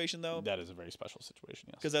special situation though, That is a very special situation.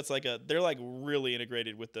 Yes. because that's they're like really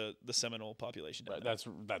integrated with the Seminole population. Down Right,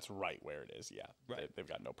 there. that's right where it is. Yeah. Right. They've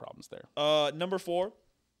got no problems there. Number 4,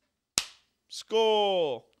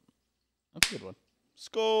 Skull. That's a good one.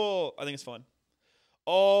 Skull. I think it's fun.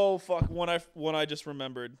 Oh fuck! One I just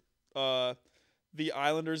remembered. The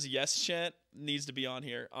Islanders yes chant needs to be on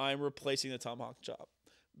here. I'm replacing the tomahawk chop.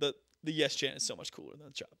 The yes chant is so much cooler than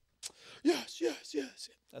the chop. Yes, yes, yes.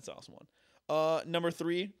 That's an awesome one. Number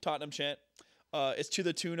 3, Tottenham chant. It's to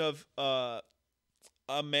the tune of A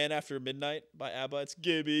Man After Midnight by ABBA. It's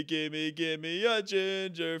gimme, gimme, gimme a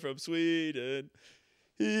ginger from Sweden.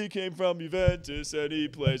 He came from Juventus and he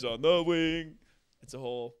plays on the wing. It's a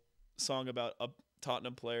whole song about a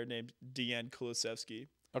Tottenham player named Dejan Kulusevski.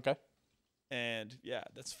 Okay. And yeah,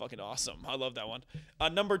 that's fucking awesome. I love that one.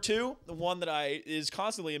 Number 2, the one that is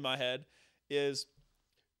constantly in my head, is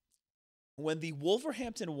when the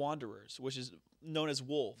Wolverhampton Wanderers, which is known as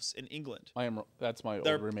Wolves in England. That's my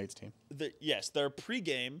old roommate's team. Their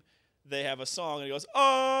pregame, they have a song and it goes,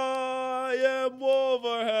 "I am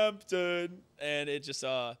Wolverhampton," and it just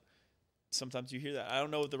sometimes you hear that. I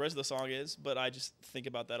don't know what the rest of the song is, but I just think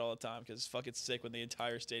about that all the time because it's fucking sick when the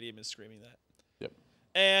entire stadium is screaming that. Yep.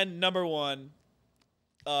 And number 1,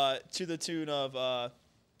 to the tune of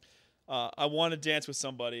 "I Want to Dance with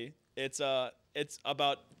Somebody." It's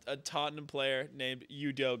about a Tottenham player named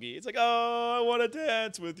Udogie. It's like, "Oh, I want to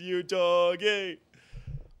dance with Udogie.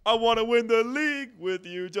 I want to win the league with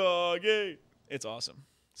Udogie." It's awesome.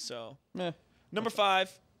 So, number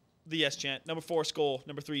 5, the yes chant. Number 4, Skull.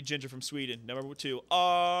 Number 3, Ginger from Sweden. Number 2,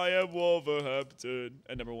 I am Wolverhampton.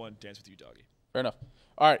 And number 1, Dance with Udogie. Fair enough.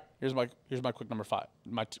 All right. Here's my quick number 5.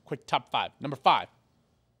 My quick top 5. Number 5,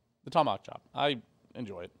 the tomahawk chop. I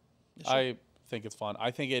enjoy it. Yeah, sure. I think it's fun. I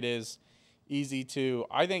think it is easy to.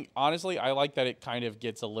 I think honestly, I like that it kind of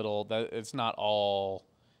gets a little. That it's not all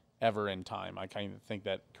ever in time. I kind of think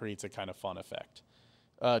that creates a kind of fun effect.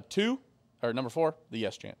 2 or number 4, the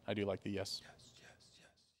yes chant. I do like the yes. Yes.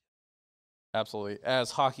 Absolutely.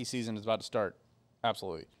 As hockey season is about to start.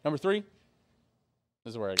 Absolutely. Number 3.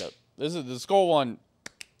 This is where I go. This is the Skull one.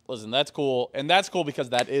 Listen, that's cool, and that's cool because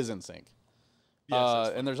that is in sync. Yes,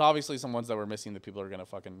 and there's obviously some ones that we're missing that people are gonna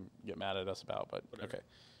fucking get mad at us about, but Whatever. okay.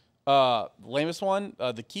 Lamest one,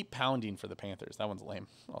 the keep pounding for the Panthers. That one's lame.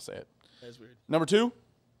 I'll say it. That's weird. Number 2,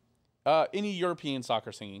 any European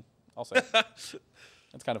soccer singing. I'll say it.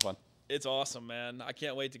 That's kind of fun. It's awesome, man. I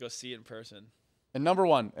can't wait to go see it in person. And number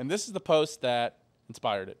 1, and this is the post that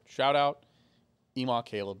inspired it. Shout out, Emaw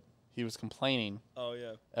Caleb. He was complaining Oh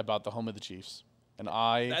yeah. about the home of the Chiefs, and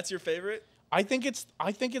That's your favorite? I think it's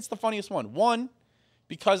the funniest one. One,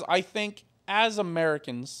 because I think as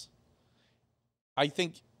Americans, I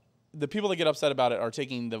think the people that get upset about it are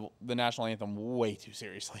taking the national anthem way too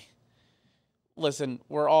seriously. Listen,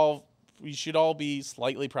 we should all be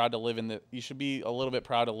slightly proud to live you should be a little bit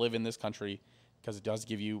proud to live in this country because it does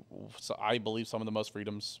give you, I believe, some of the most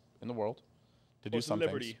freedoms in the world to do some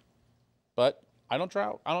liberty. things. But I don't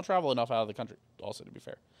travel enough out of the country, also, to be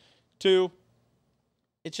fair. 2,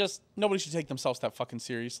 it's just nobody should take themselves that fucking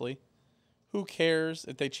seriously. Who cares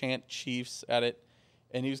if they chant Chiefs at it?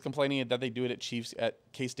 And he was complaining that they do it at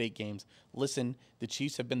K-State games. Listen, the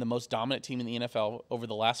Chiefs have been the most dominant team in the NFL over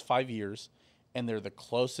the last 5 years, and they're the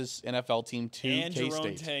closest NFL team to And K-State.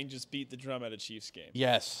 Jerome Tang just beat the drum at a Chiefs game.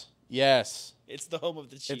 Yes. It's the home of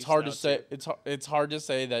the Chiefs. It's hard now, to say. too. It's hard to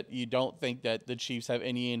say that you don't think that the Chiefs have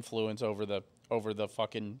any influence over the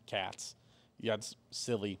fucking Cats. Yeah, it's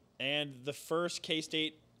silly. And the first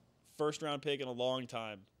K-State first-round pick in a long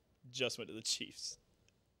time just went to the Chiefs.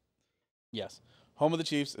 Yes. Home of the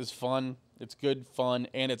Chiefs is fun. It's good fun,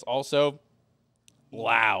 and it's also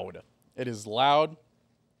loud. It is loud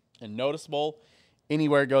and noticeable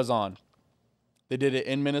anywhere it goes on. They did it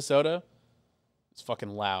in Minnesota. It's fucking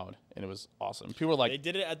loud, and it was awesome. People were like, They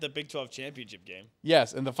did it at the Big 12 championship game.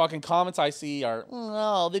 yes, and the fucking comments I see are,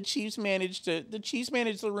 oh, the Chiefs managed to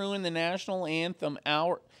ruin the national anthem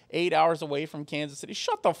 8 hours away from Kansas City.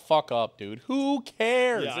 Shut the fuck up, dude. Who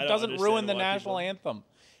cares? Yeah, I It don't doesn't ruin understand the why national people- anthem.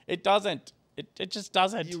 It doesn't. It just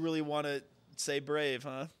doesn't. You really want to say brave,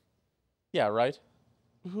 huh? Yeah, right?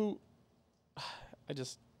 I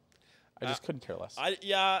just couldn't care less. And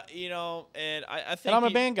I think And I'm a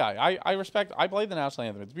band guy. I play the national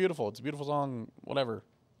anthem. It's beautiful. It's a beautiful song, whatever.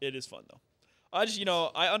 It is fun, though.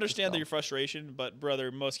 I understand that your frustration, but,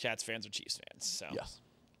 brother, most Cats fans are Chiefs fans. So Yes.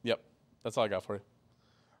 Yep. That's all I got for you.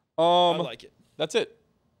 I like it. That's it.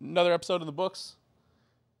 Another episode in the books.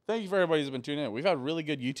 Thank you for everybody who's been tuning in. We've had really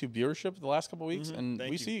good YouTube viewership the last couple of weeks, and Thank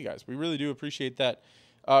we you. see you guys. We really do appreciate that.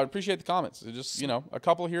 Appreciate the comments. It's just, a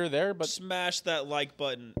couple here or there, but Smash that like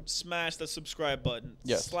button. Smash the subscribe button.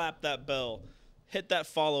 Yes. Slap that bell. Hit that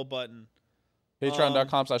follow button.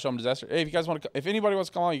 Patreon.com/HomeDisaster. Hey, if anybody wants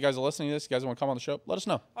to come on, you guys are listening to this, you guys want to come on the show, let us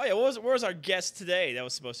know. Oh, yeah. Where was our guest today that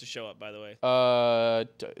was supposed to show up, by the way?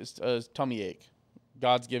 Tummy ache.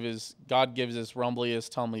 God gives his rumbliest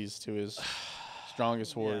tummies to his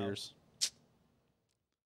strongest Yeah. warriors.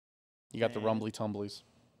 You got the Man. rumbly tumblies.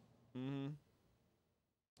 Mm-hmm.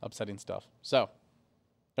 Upsetting stuff. So,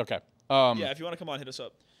 okay. Yeah, if you want to come on, hit us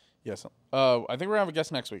up. Yes. I think we're going to have a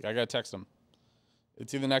guest next week. I got to text him.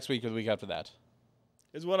 It's either next week or the week after that.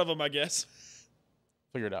 It's one of them, I guess.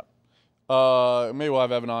 Figure it out. Maybe we'll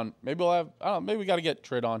have Evan on. Maybe we'll have, I don't know, maybe we got to get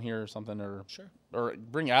Trid on here or something, or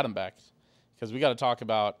bring Adam back, because we got to talk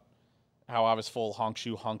about how I was full honk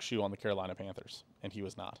shoe on the Carolina Panthers, and he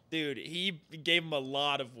was not. Dude, he gave him a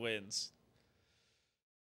lot of wins.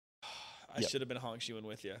 I Yep. should have been honk shoeing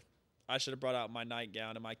with you. I should have brought out my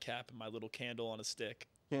nightgown and my cap and my little candle on a stick.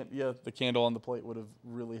 Yeah, the candle on the plate would have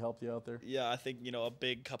really helped you out there. Yeah, I think, a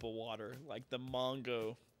big cup of water, like the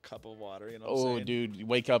Mongo cup of water. You know what I'm Oh, saying? dude, you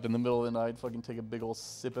wake up in the middle of the night, fucking take a big old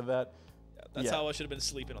sip of that. Yeah, that's Yeah. how I should have been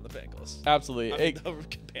sleeping on the Bengals. Absolutely. I Hey, mean, the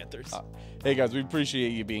Panthers. hey guys, we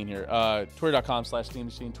appreciate you being here. Twitter.com/Steam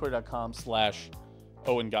Machine,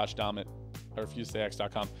 Twitter.com/OwenGoshDommit, or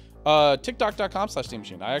RefuseToX.com. TikTok.com/Steam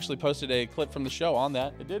Machine. I actually posted a clip from the show on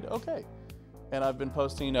that. It did okay. And I've been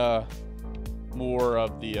posting more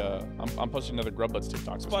of the I'm posting another Grub Buds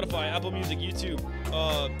TikToks. Spotify, Apple Music, YouTube.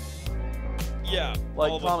 Yeah. all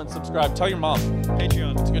Like, of them. comment, subscribe, tell your mom.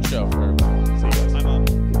 Patreon. It's a good show for everybody. See you guys.